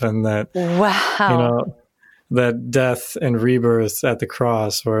to happen. That, wow. That death and rebirth at the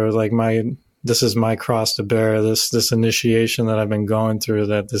cross, where like this is my cross to bear, this initiation that I've been going through,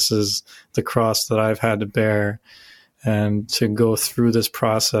 that this is the cross that I've had to bear, and to go through this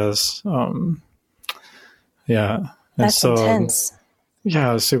process. Yeah. And that's so intense. Yeah,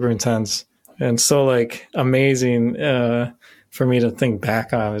 it was super intense. And so like amazing for me to think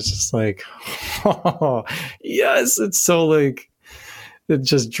back on. It's just like, oh, yes, it's so like, it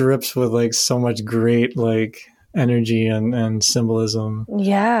just drips with like so much great like energy and symbolism.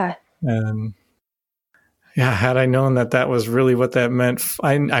 Yeah. And yeah, had I known that was really what that meant,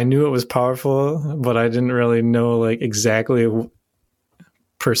 I knew it was powerful, but I didn't really know like exactly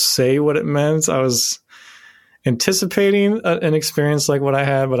per se what it meant. anticipating an experience like what I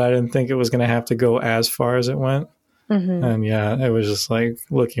had, but I didn't think it was going to have to go as far as it went. Mm-hmm. And yeah, it was just like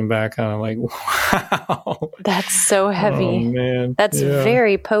looking back on it, like, wow. That's so heavy. Oh, man. That's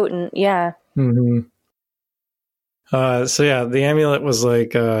very potent. Yeah. Mm-hmm. So yeah, the amulet was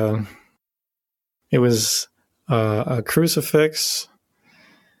like, it was a crucifix,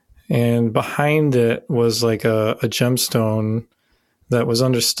 and behind it was like a gemstone that was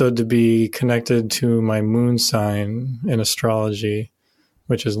understood to be connected to my moon sign in astrology,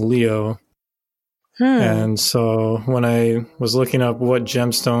 which is Leo. And so when I was looking up what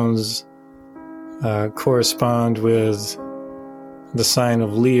gemstones correspond with the sign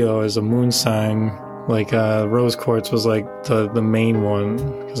of Leo as a moon sign, like rose quartz was like the main one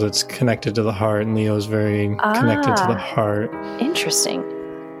because it's connected to the heart, and Leo is very connected to the heart. Interesting.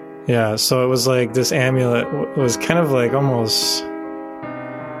 Yeah, so it was like this amulet was kind of like almost...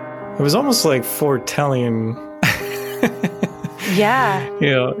 It was almost like foretelling. Yeah.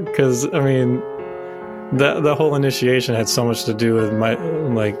 You know, because, I mean, the whole initiation had so much to do with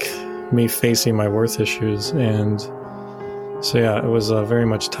me facing my worth issues. And so, yeah, it was very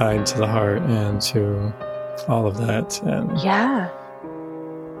much tied to the heart and to all of that. And yeah.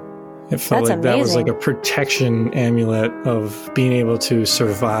 It felt That's like that was amazing. like a protection amulet of being able to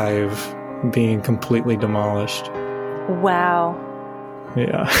survive being completely demolished. Wow.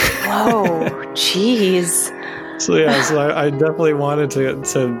 Yeah. Whoa. Jeez. So yeah, so I definitely wanted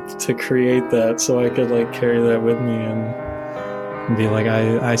to create that so I could like carry that with me and be like,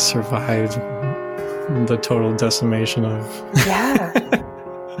 I survived the total decimation of Yeah.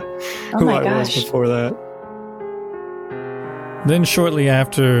 Oh who my I gosh. was before that. Then shortly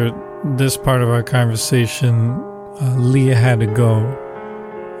after this part of our conversation, Leah had to go,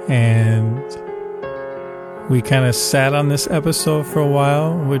 and we kind of sat on this episode for a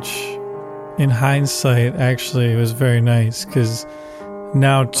while, which in hindsight actually was very nice, because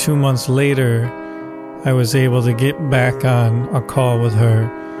now 2 months later I was able to get back on a call with her,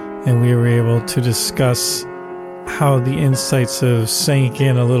 and we were able to discuss how the insights have sank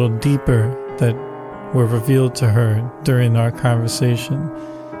in a little deeper that were revealed to her during our conversation.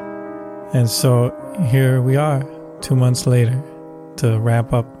 And so here we are 2 months later to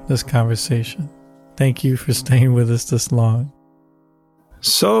wrap up this conversation. Thank you for staying with us this long.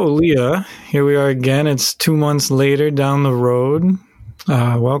 So Leah, here we are again. It's 2 months later down the road.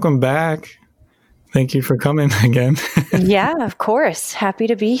 Welcome back. Thank you for coming again. Yeah, of course. Happy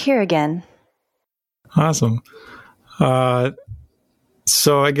to be here again. Awesome.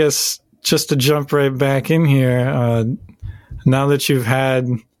 So I guess just to jump right back in here, now that you've had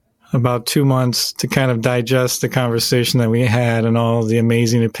about 2 months to kind of digest the conversation that we had and all the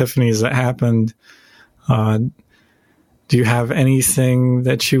amazing epiphanies that happened, do you have anything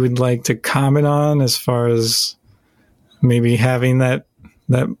that you would like to comment on as far as maybe having that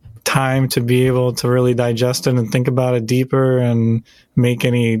time to be able to really digest it and think about it deeper and make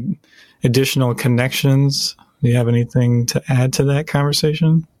any additional connections? Do you have anything to add to that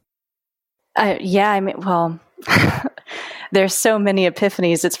conversation? Yeah, I mean, well, there's so many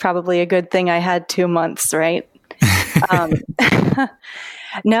epiphanies. It's probably a good thing I had 2 months, right?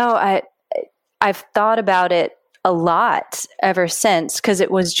 No, I've thought about it a lot ever since, because it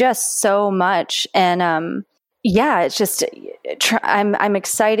was just so much. And yeah, it's just, I'm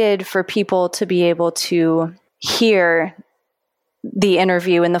excited for people to be able to hear the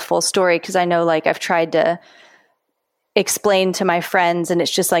interview and the full story, because I know, like, I've tried to explain to my friends, and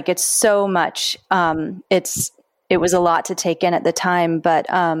it's just like, it's so much. It was a lot to take in at the time, but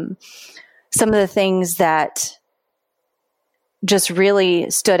some of the things that just really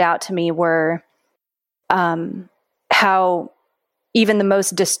stood out to me were how even the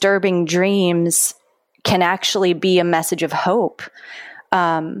most disturbing dreams can actually be a message of hope.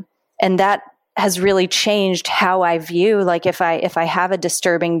 And that has really changed how I view, like, if I have a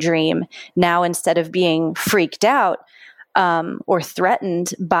disturbing dream now, instead of being freaked out or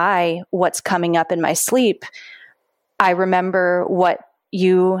threatened by what's coming up in my sleep, I remember what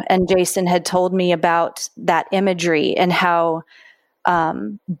you and Jason had told me about that imagery and how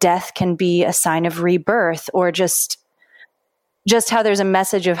death can be a sign of rebirth, or just how there's a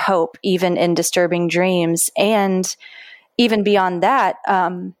message of hope even in disturbing dreams. And even beyond that,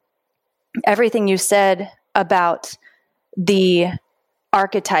 everything you said about the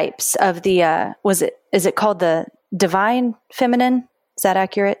archetypes of the is it called the divine feminine? Is that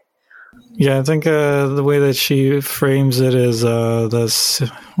accurate? Yeah, I think the way that she frames it is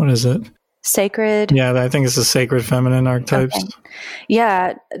what is it? Sacred. Yeah, I think it's the sacred feminine archetypes. Okay.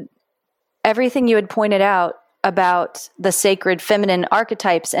 Yeah, everything you had pointed out about the sacred feminine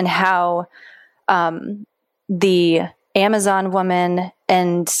archetypes and how the Amazon woman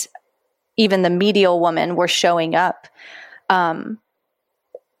and even the medial woman were showing up,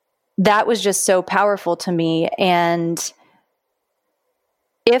 that was just so powerful to me. And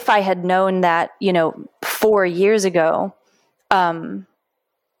if I had known that, 4 years ago,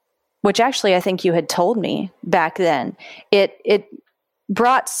 which actually I think you had told me back then, it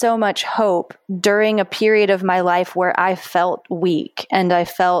brought so much hope during a period of my life where I felt weak and I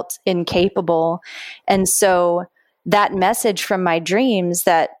felt incapable. And so that message from my dreams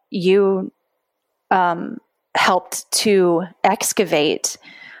that you helped to excavate,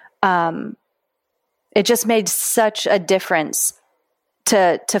 it just made such a difference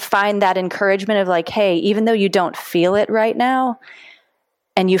to find that encouragement of like, hey, even though you don't feel it right now,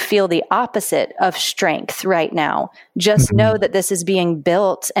 and you feel the opposite of strength right now, just know that this is being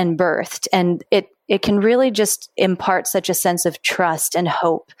built and birthed, and it can really just impart such a sense of trust and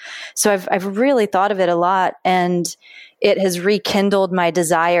hope. So I've really thought of it a lot, and it has rekindled my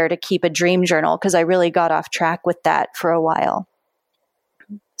desire to keep a dream journal, because I really got off track with that for a while.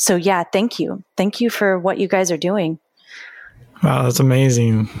 So yeah, thank you. Thank you for what you guys are doing. Wow, that's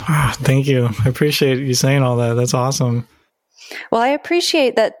amazing. Wow, thank you. I appreciate you saying all that. That's awesome. Well, I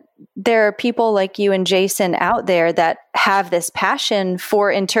appreciate that there are people like you and Jason out there that have this passion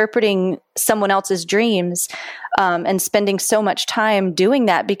for interpreting someone else's dreams, and spending so much time doing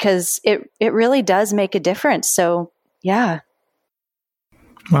that, because it really does make a difference. So, yeah.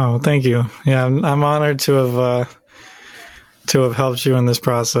 Oh, thank you. Yeah, I'm honored to have helped you in this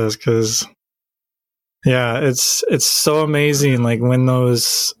process, because, yeah, it's so amazing. Like when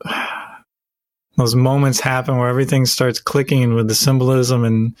those moments happen where everything starts clicking with the symbolism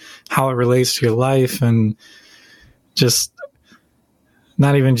and how it relates to your life, and just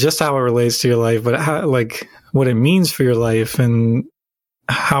not even just how it relates to your life, but how, like, what it means for your life, and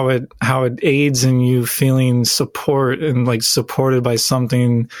how it aids in you feeling support and like supported by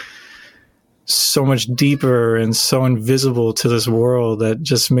something so much deeper and so invisible to this world, that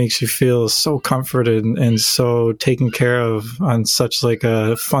just makes you feel so comforted and so taken care of on such like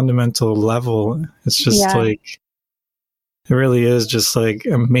a fundamental level. It's just like, it really is just like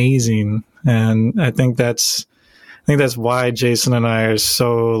amazing. And I think that's why Jason and I are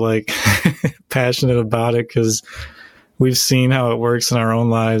so like passionate about it, because we've seen how it works in our own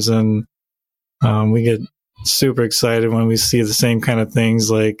lives, and we get super excited when we see the same kind of things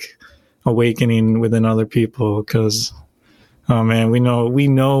like awakening within other people, because oh man, we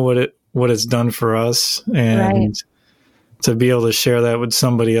know what it's done for us, and to be able to share that with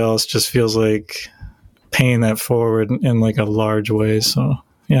somebody else just feels like paying that forward in like a large way. So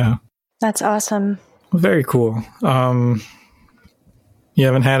yeah, that's awesome. Very cool. You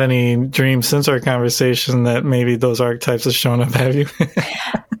haven't had any dreams since our conversation that maybe those archetypes have shown up, have you?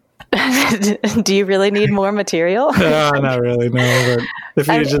 Do you really need more material? No, not really. No, but if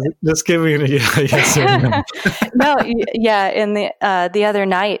you just give me yes or no. No, yeah. In the other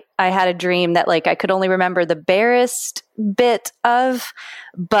night, I had a dream that like I could only remember the barest bit of,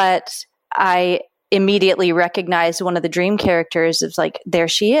 but I immediately recognized one of the dream characters. It's like, there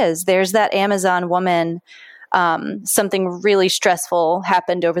she is. There's that Amazon woman. Something really stressful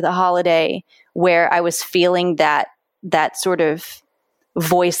happened over the holiday where I was feeling that sort of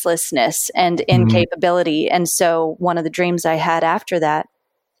voicelessness and incapability. And so one of the dreams I had after that,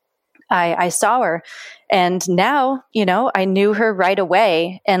 I saw her, and now, I knew her right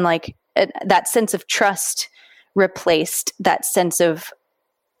away. And like that sense of trust replaced that sense of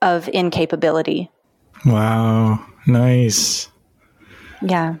incapability. Wow. Nice.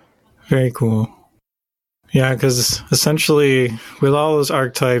 Yeah. Very cool. Yeah. 'Cause essentially with all those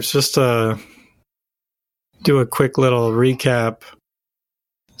archetypes, just to do a quick little recap.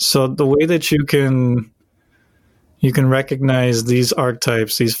 So the way that you can recognize these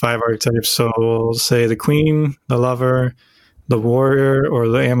archetypes, these 5 archetypes. So we'll say the queen, the lover, the warrior or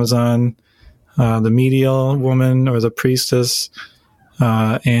the Amazon, the medial woman or the priestess,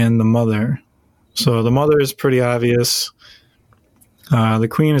 and the mother. So the mother is pretty obvious. The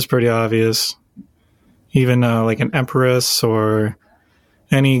queen is pretty obvious. Even like an empress or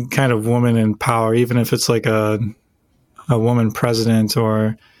any kind of woman in power, even if it's like a woman president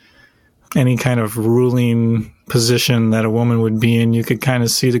or any kind of ruling position that a woman would be in, you could kind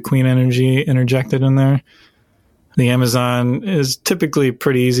of see the queen energy interjected in there. The Amazon is typically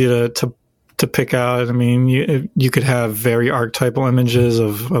pretty easy to pick out. I mean, you could have very archetypal images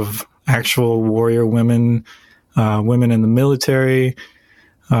of actual warrior women, women in the military,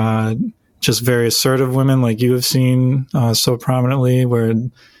 just very assertive women like you have seen so prominently, where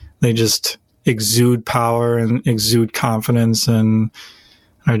they just exude power and exude confidence and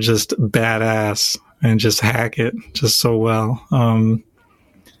are just badass. and just hack it just so well.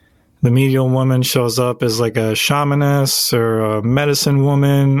 The medial woman shows up as like a shamaness or a medicine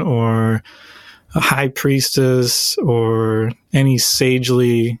woman or a high priestess or any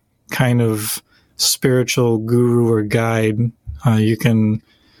sagely kind of spiritual guru or guide. You can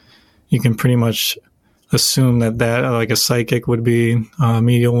pretty much assume that like a psychic would be a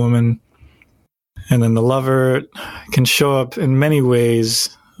medial woman. And then the lover can show up in many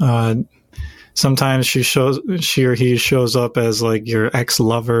ways. Sometimes she or he shows up as like your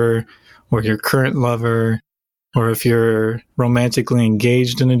ex-lover or your current lover, or if you're romantically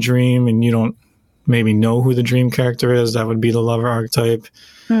engaged in a dream and you don't maybe know who the dream character is, that would be the lover archetype.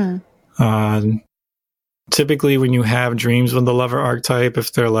 Typically when you have dreams with the lover archetype,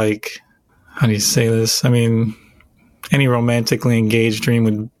 if they're like, how do you say this? I mean, any romantically engaged dream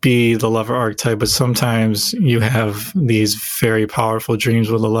would be the lover archetype, but sometimes you have these very powerful dreams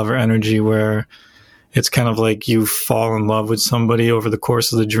with the lover energy where it's kind of like you fall in love with somebody over the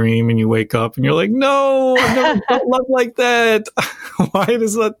course of the dream and you wake up and you're like, no, I never felt love like that. Why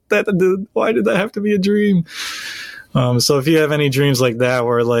did that have to be a dream? So if you have any dreams like that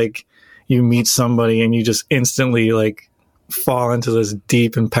where like you meet somebody and you just instantly like fall into this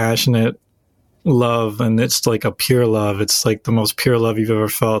deep and passionate love, and it's like a pure love, it's like the most pure love you've ever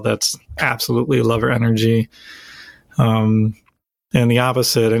felt, that's absolutely lover energy. And the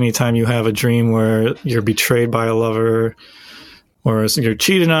opposite, anytime you have a dream where you're betrayed by a lover or you're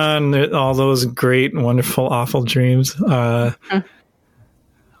cheated on, all those great, wonderful, awful dreams, all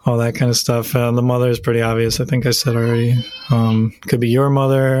that kind of stuff. The mother is pretty obvious, I think I said already. Could be your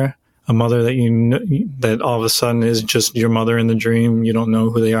mother, a mother that you know, that all of a sudden is just your mother in the dream. You don't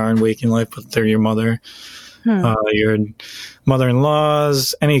know who they are in waking life, but they're your mother. Your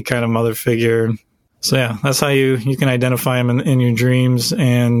mother-in-laws, any kind of mother figure. So yeah, that's how you can identify them in your dreams.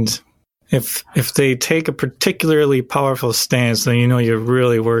 And if they take a particularly powerful stance, then you know you're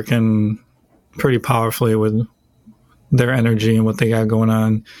really working pretty powerfully with their energy and what they got going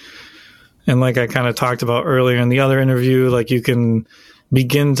on. And like I kind of talked about earlier in the other interview, like you can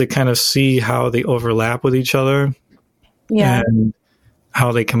begin to kind of see how they overlap with each other. Yeah. And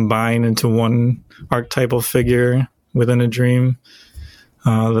how they combine into one archetypal figure within a dream.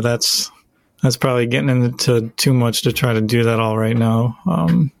 But that's probably getting into too much to try to do that all right now.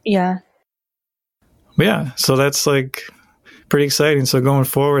 Yeah. But yeah, so that's like pretty exciting. So going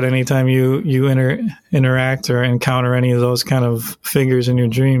forward, anytime you interact or encounter any of those kind of figures in your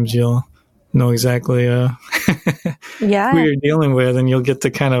dreams, you'll know exactly who you're dealing with, and you'll get to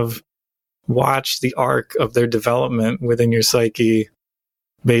kind of watch the arc of their development within your psyche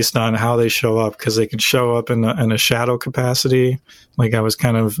based on how they show up, because they can show up in a shadow capacity, like I was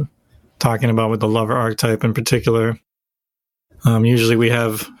kind of talking about with the lover archetype in particular. Usually we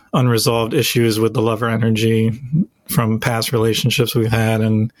have unresolved issues with the lover energy from past relationships we've had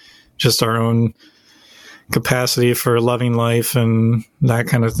and just our own capacity for loving life and that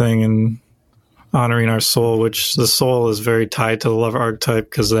kind of thing, and honoring our soul, which the soul is very tied to the lover archetype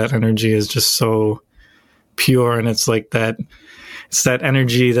because that energy is just so pure, and it's like that. It's that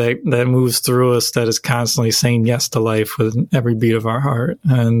energy that moves through us that is constantly saying yes to life with every beat of our heart.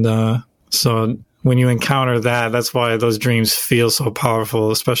 And so when you encounter that, that's why those dreams feel so powerful,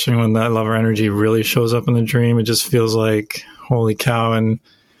 especially when that lover energy really shows up in the dream. It just feels like, holy cow. And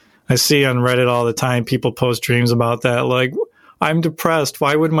I see on Reddit all the time, people post dreams about that, like, I'm depressed.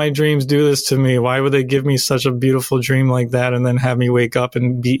 Why would my dreams do this to me? Why would they give me such a beautiful dream like that and then have me wake up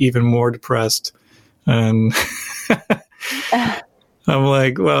and be even more depressed? And I'm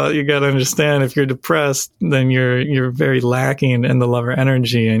like, well, you got to understand, if you're depressed, then you're very lacking in the lover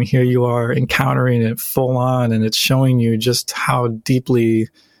energy. And here you are encountering it full on, and it's showing you just how deeply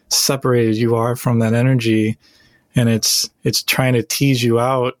separated you are from that energy. And it's trying to tease you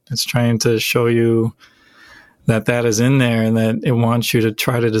out. It's trying to show you that is in there, and that it wants you to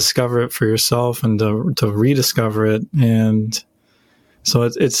try to discover it for yourself and to rediscover it. And so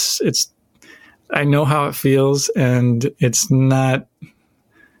it's I know how it feels, and it's not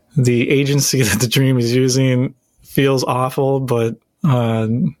the agency that the dream is using feels awful, but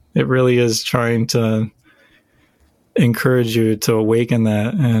it really is trying to encourage you to awaken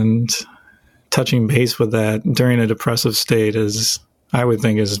that, and touching base with that during a depressive state is, I would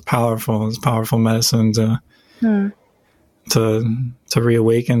think, is powerful. It's powerful medicine to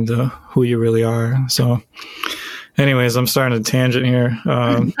reawaken to who you really are. So anyways, I'm starting a tangent here.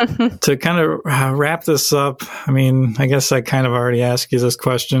 To kind of wrap this up, I mean, I guess I kind of already asked you this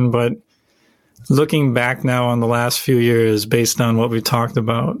question, but looking back now on the last few years, based on what we talked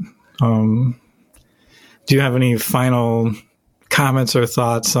about, do you have any final comments or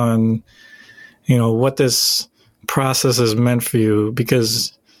thoughts on what this process has meant for you,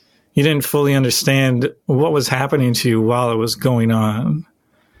 because you didn't fully understand what was happening to you while it was going on.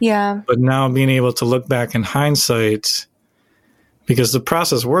 Yeah. But now being able to look back in hindsight, because the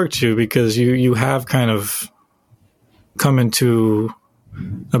process worked you, because you have kind of come into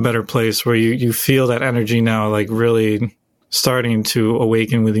a better place where you feel that energy now, like really starting to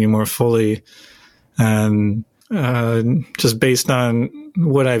awaken with you more fully. And just based on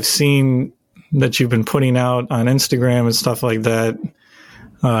what I've seen that you've been putting out on Instagram and stuff like that,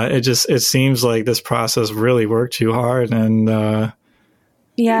 it seems like this process really worked you hard, and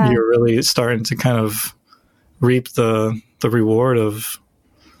you're really starting to kind of reap the reward of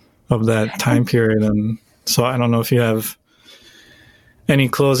that time period. And so I don't know if you have any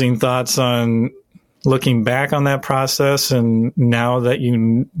closing thoughts on looking back on that process, and now that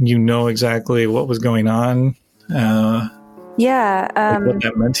you know exactly what was going on, like what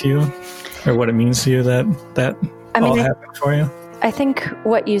that meant to you, or what it means to you that all happened for you. I think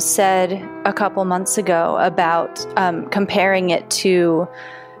what you said a couple months ago about comparing it to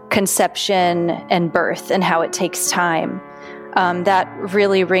conception and birth and how it takes time, that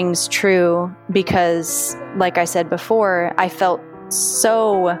really rings true, because, like I said before, I felt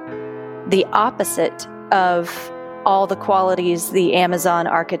so the opposite of all the qualities the Amazon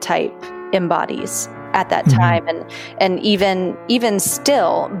archetype embodies at that time, and even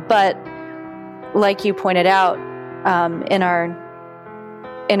still. But like you pointed out in our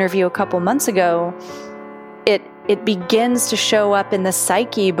interview a couple months ago, it begins to show up in the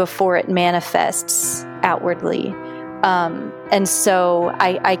psyche before it manifests outwardly. And so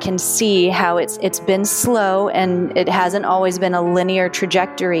I can see how it's been slow, and it hasn't always been a linear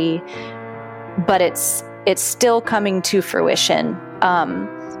trajectory, but it's still coming to fruition.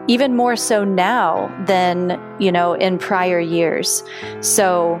 Even more so now than, in prior years.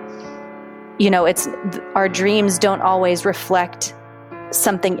 So, it's our dreams don't always reflect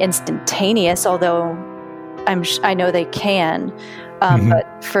something instantaneous, although I know they can. But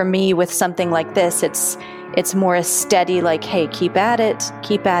for me, with something like this, it's more a steady, like, hey, keep at it,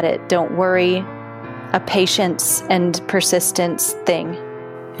 don't worry, a patience and persistence thing.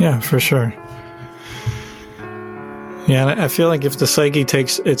 Yeah, for sure. Yeah, I feel like if the psyche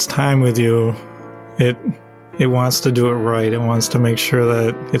takes its time with you, it wants to do it right. It wants to make sure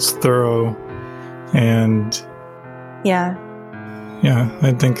that it's thorough. And yeah,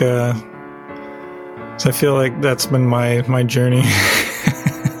 I think so I feel like that's been my journey.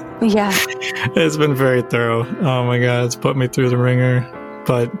 Yeah. It's been very thorough. Oh my God, it's put me through the ringer.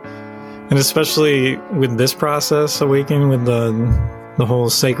 And especially with this process, awakening with the whole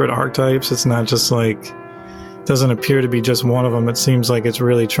sacred archetypes, it's not just like, it doesn't appear to be just one of them. It seems like it's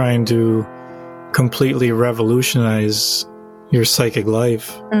really trying to completely revolutionize your psychic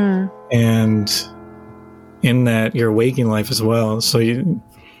life. And in that, your waking life as well. So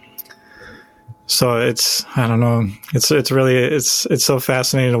it's, I don't know, it's really, it's so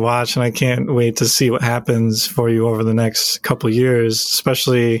fascinating to watch, and I can't wait to see what happens for you over the next couple of years,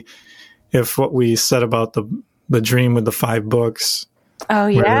 especially if what we said about the dream with the 5 books. Oh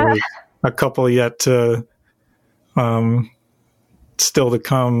yeah. A couple yet to, still to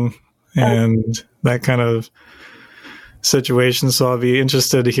come, and that kind of situation. So I'll be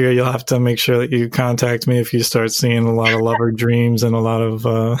interested to hear. You'll have to make sure that you contact me if you start seeing a lot of lover dreams and a lot of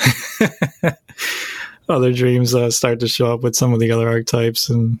other dreams start to show up with some of the other archetypes.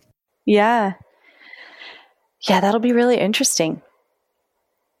 And yeah, that'll be really interesting.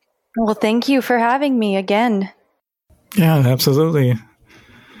 Well, thank you for having me again. Yeah, absolutely.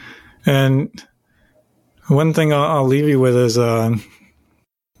 And one thing I'll leave you with is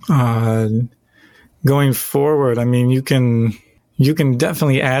going forward. I mean, you can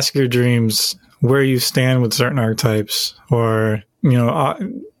definitely ask your dreams where you stand with certain archetypes, or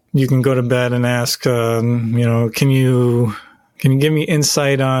you can go to bed and ask, can you give me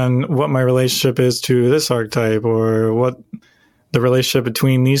insight on what my relationship is to this archetype, or what the relationship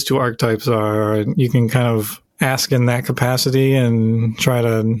between these two archetypes are? Or you can kind of ask in that capacity and try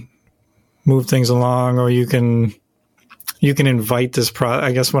to move things along, or you can invite this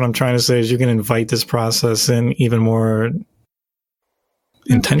I guess what I'm trying to say is you can invite this process in even more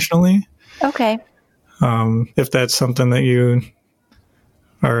intentionally. Okay. If that's something that you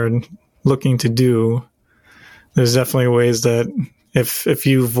are looking to do, there's definitely ways that if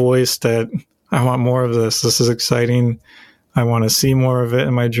you voice that, I want more of this is exciting, I want to see more of it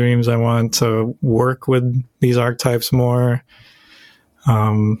in my dreams, I want to work with these archetypes more,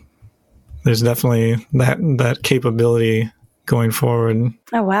 there's definitely that capability going forward.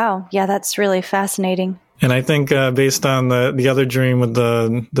 Oh, wow. Yeah, that's really fascinating. And I think based on the other dream with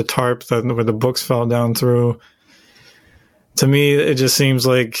the tarp where the books fell down through, to me, it just seems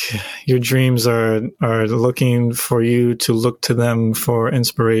like your dreams are looking for you to look to them for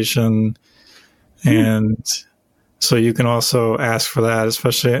inspiration. And so you can also ask for that,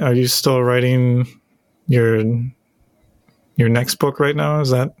 especially, are you still writing your next book right now?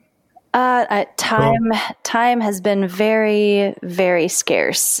 Is that? Time has been very, very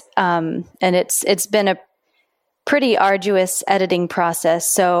scarce. And it's been a pretty arduous editing process.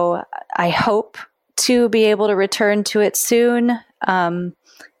 So I hope to be able to return to it soon.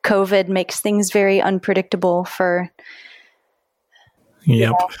 COVID makes things very unpredictable for.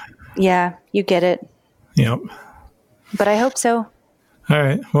 Yep. Yeah, you get it. Yep. But I hope so. All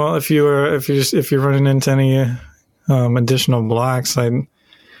right. Well, if you're running into any additional blocks, I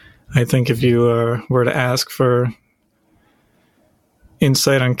think if you were to ask for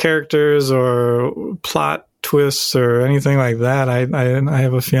insight on characters or plot twists or anything like that, I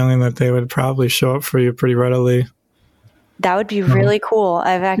have a feeling that they would probably show up for you pretty readily. That would be really cool.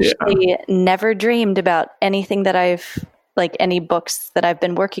 I've actually never dreamed about anything that any books that I've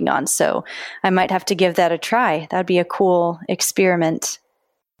been working on. So I might have to give that a try. That'd be a cool experiment.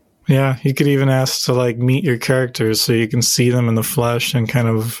 Yeah. You could even ask to meet your characters so you can see them in the flesh and kind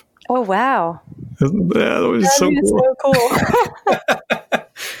of. Oh, wow. Yeah, that would be so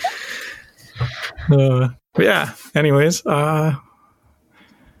cool. Yeah. Anyways, I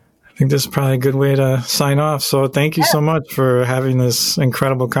think this is probably a good way to sign off. So thank you so much for having this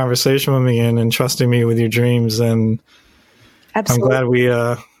incredible conversation with me and trusting me with your dreams. And absolutely. I'm glad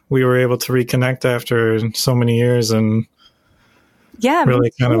we were able to reconnect after so many years and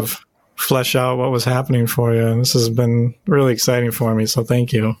really kind of flesh out what was happening for you. And this has been really exciting for me. So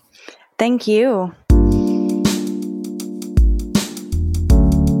thank you. Thank you.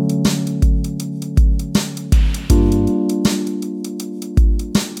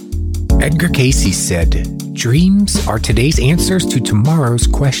 Edgar Cayce said, "Dreams are today's answers to tomorrow's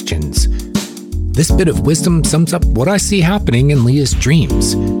questions." This bit of wisdom sums up what I see happening in Leah's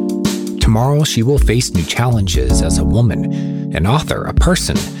dreams. Tomorrow she will face new challenges as a woman, an author, a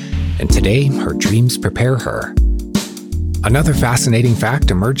person, and today her dreams prepare her. Another fascinating fact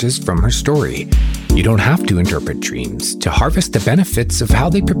emerges from her story. You don't have to interpret dreams to harvest the benefits of how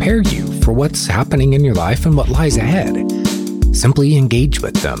they prepare you for what's happening in your life and what lies ahead. Simply engage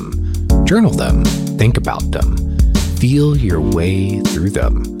with them. Journal them, think about them, feel your way through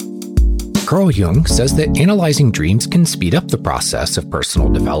them. Carl Jung says that analyzing dreams can speed up the process of personal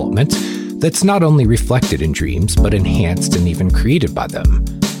development that's not only reflected in dreams, but enhanced and even created by them.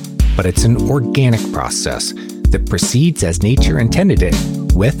 But it's an organic process that proceeds as nature intended it,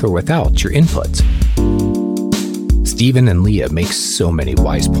 with or without your input. Stephen and Leah make so many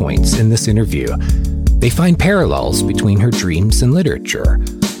wise points in this interview. They find parallels between her dreams and literature,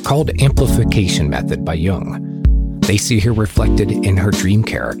 called amplification method by Jung. They see her reflected in her dream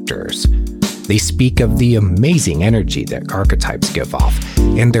characters. They speak of the amazing energy that archetypes give off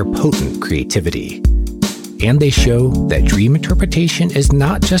and their potent creativity. And they show that dream interpretation is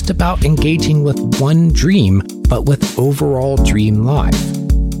not just about engaging with one dream, but with overall dream life.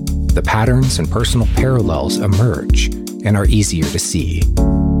 The patterns and personal parallels emerge and are easier to see.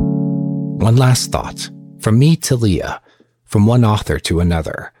 One last thought, from me to Leah, from one author to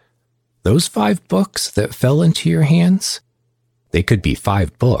another. Those 5 books that fell into your hands, they could be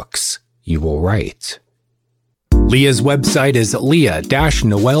 5 books you will write. Leah's website is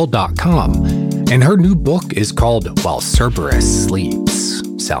leah-noel.com, and her new book is called While Cerberus Sleeps.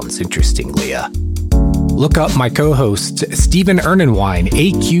 Sounds interesting, Leah. Look up my co-host, Stephen Ernenwine,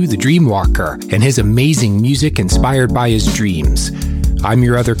 AQ the Dreamwalker, and his amazing music inspired by his dreams. I'm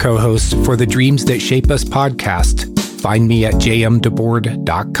your other co-host for the Dreams That Shape Us podcast. Find me at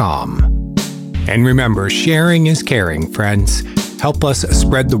jmdeboard.com. And remember, sharing is caring, friends. Help us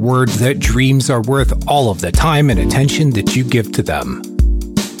spread the word that dreams are worth all of the time and attention that you give to them.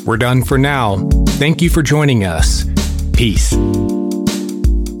 We're done for now. Thank you for joining us. Peace.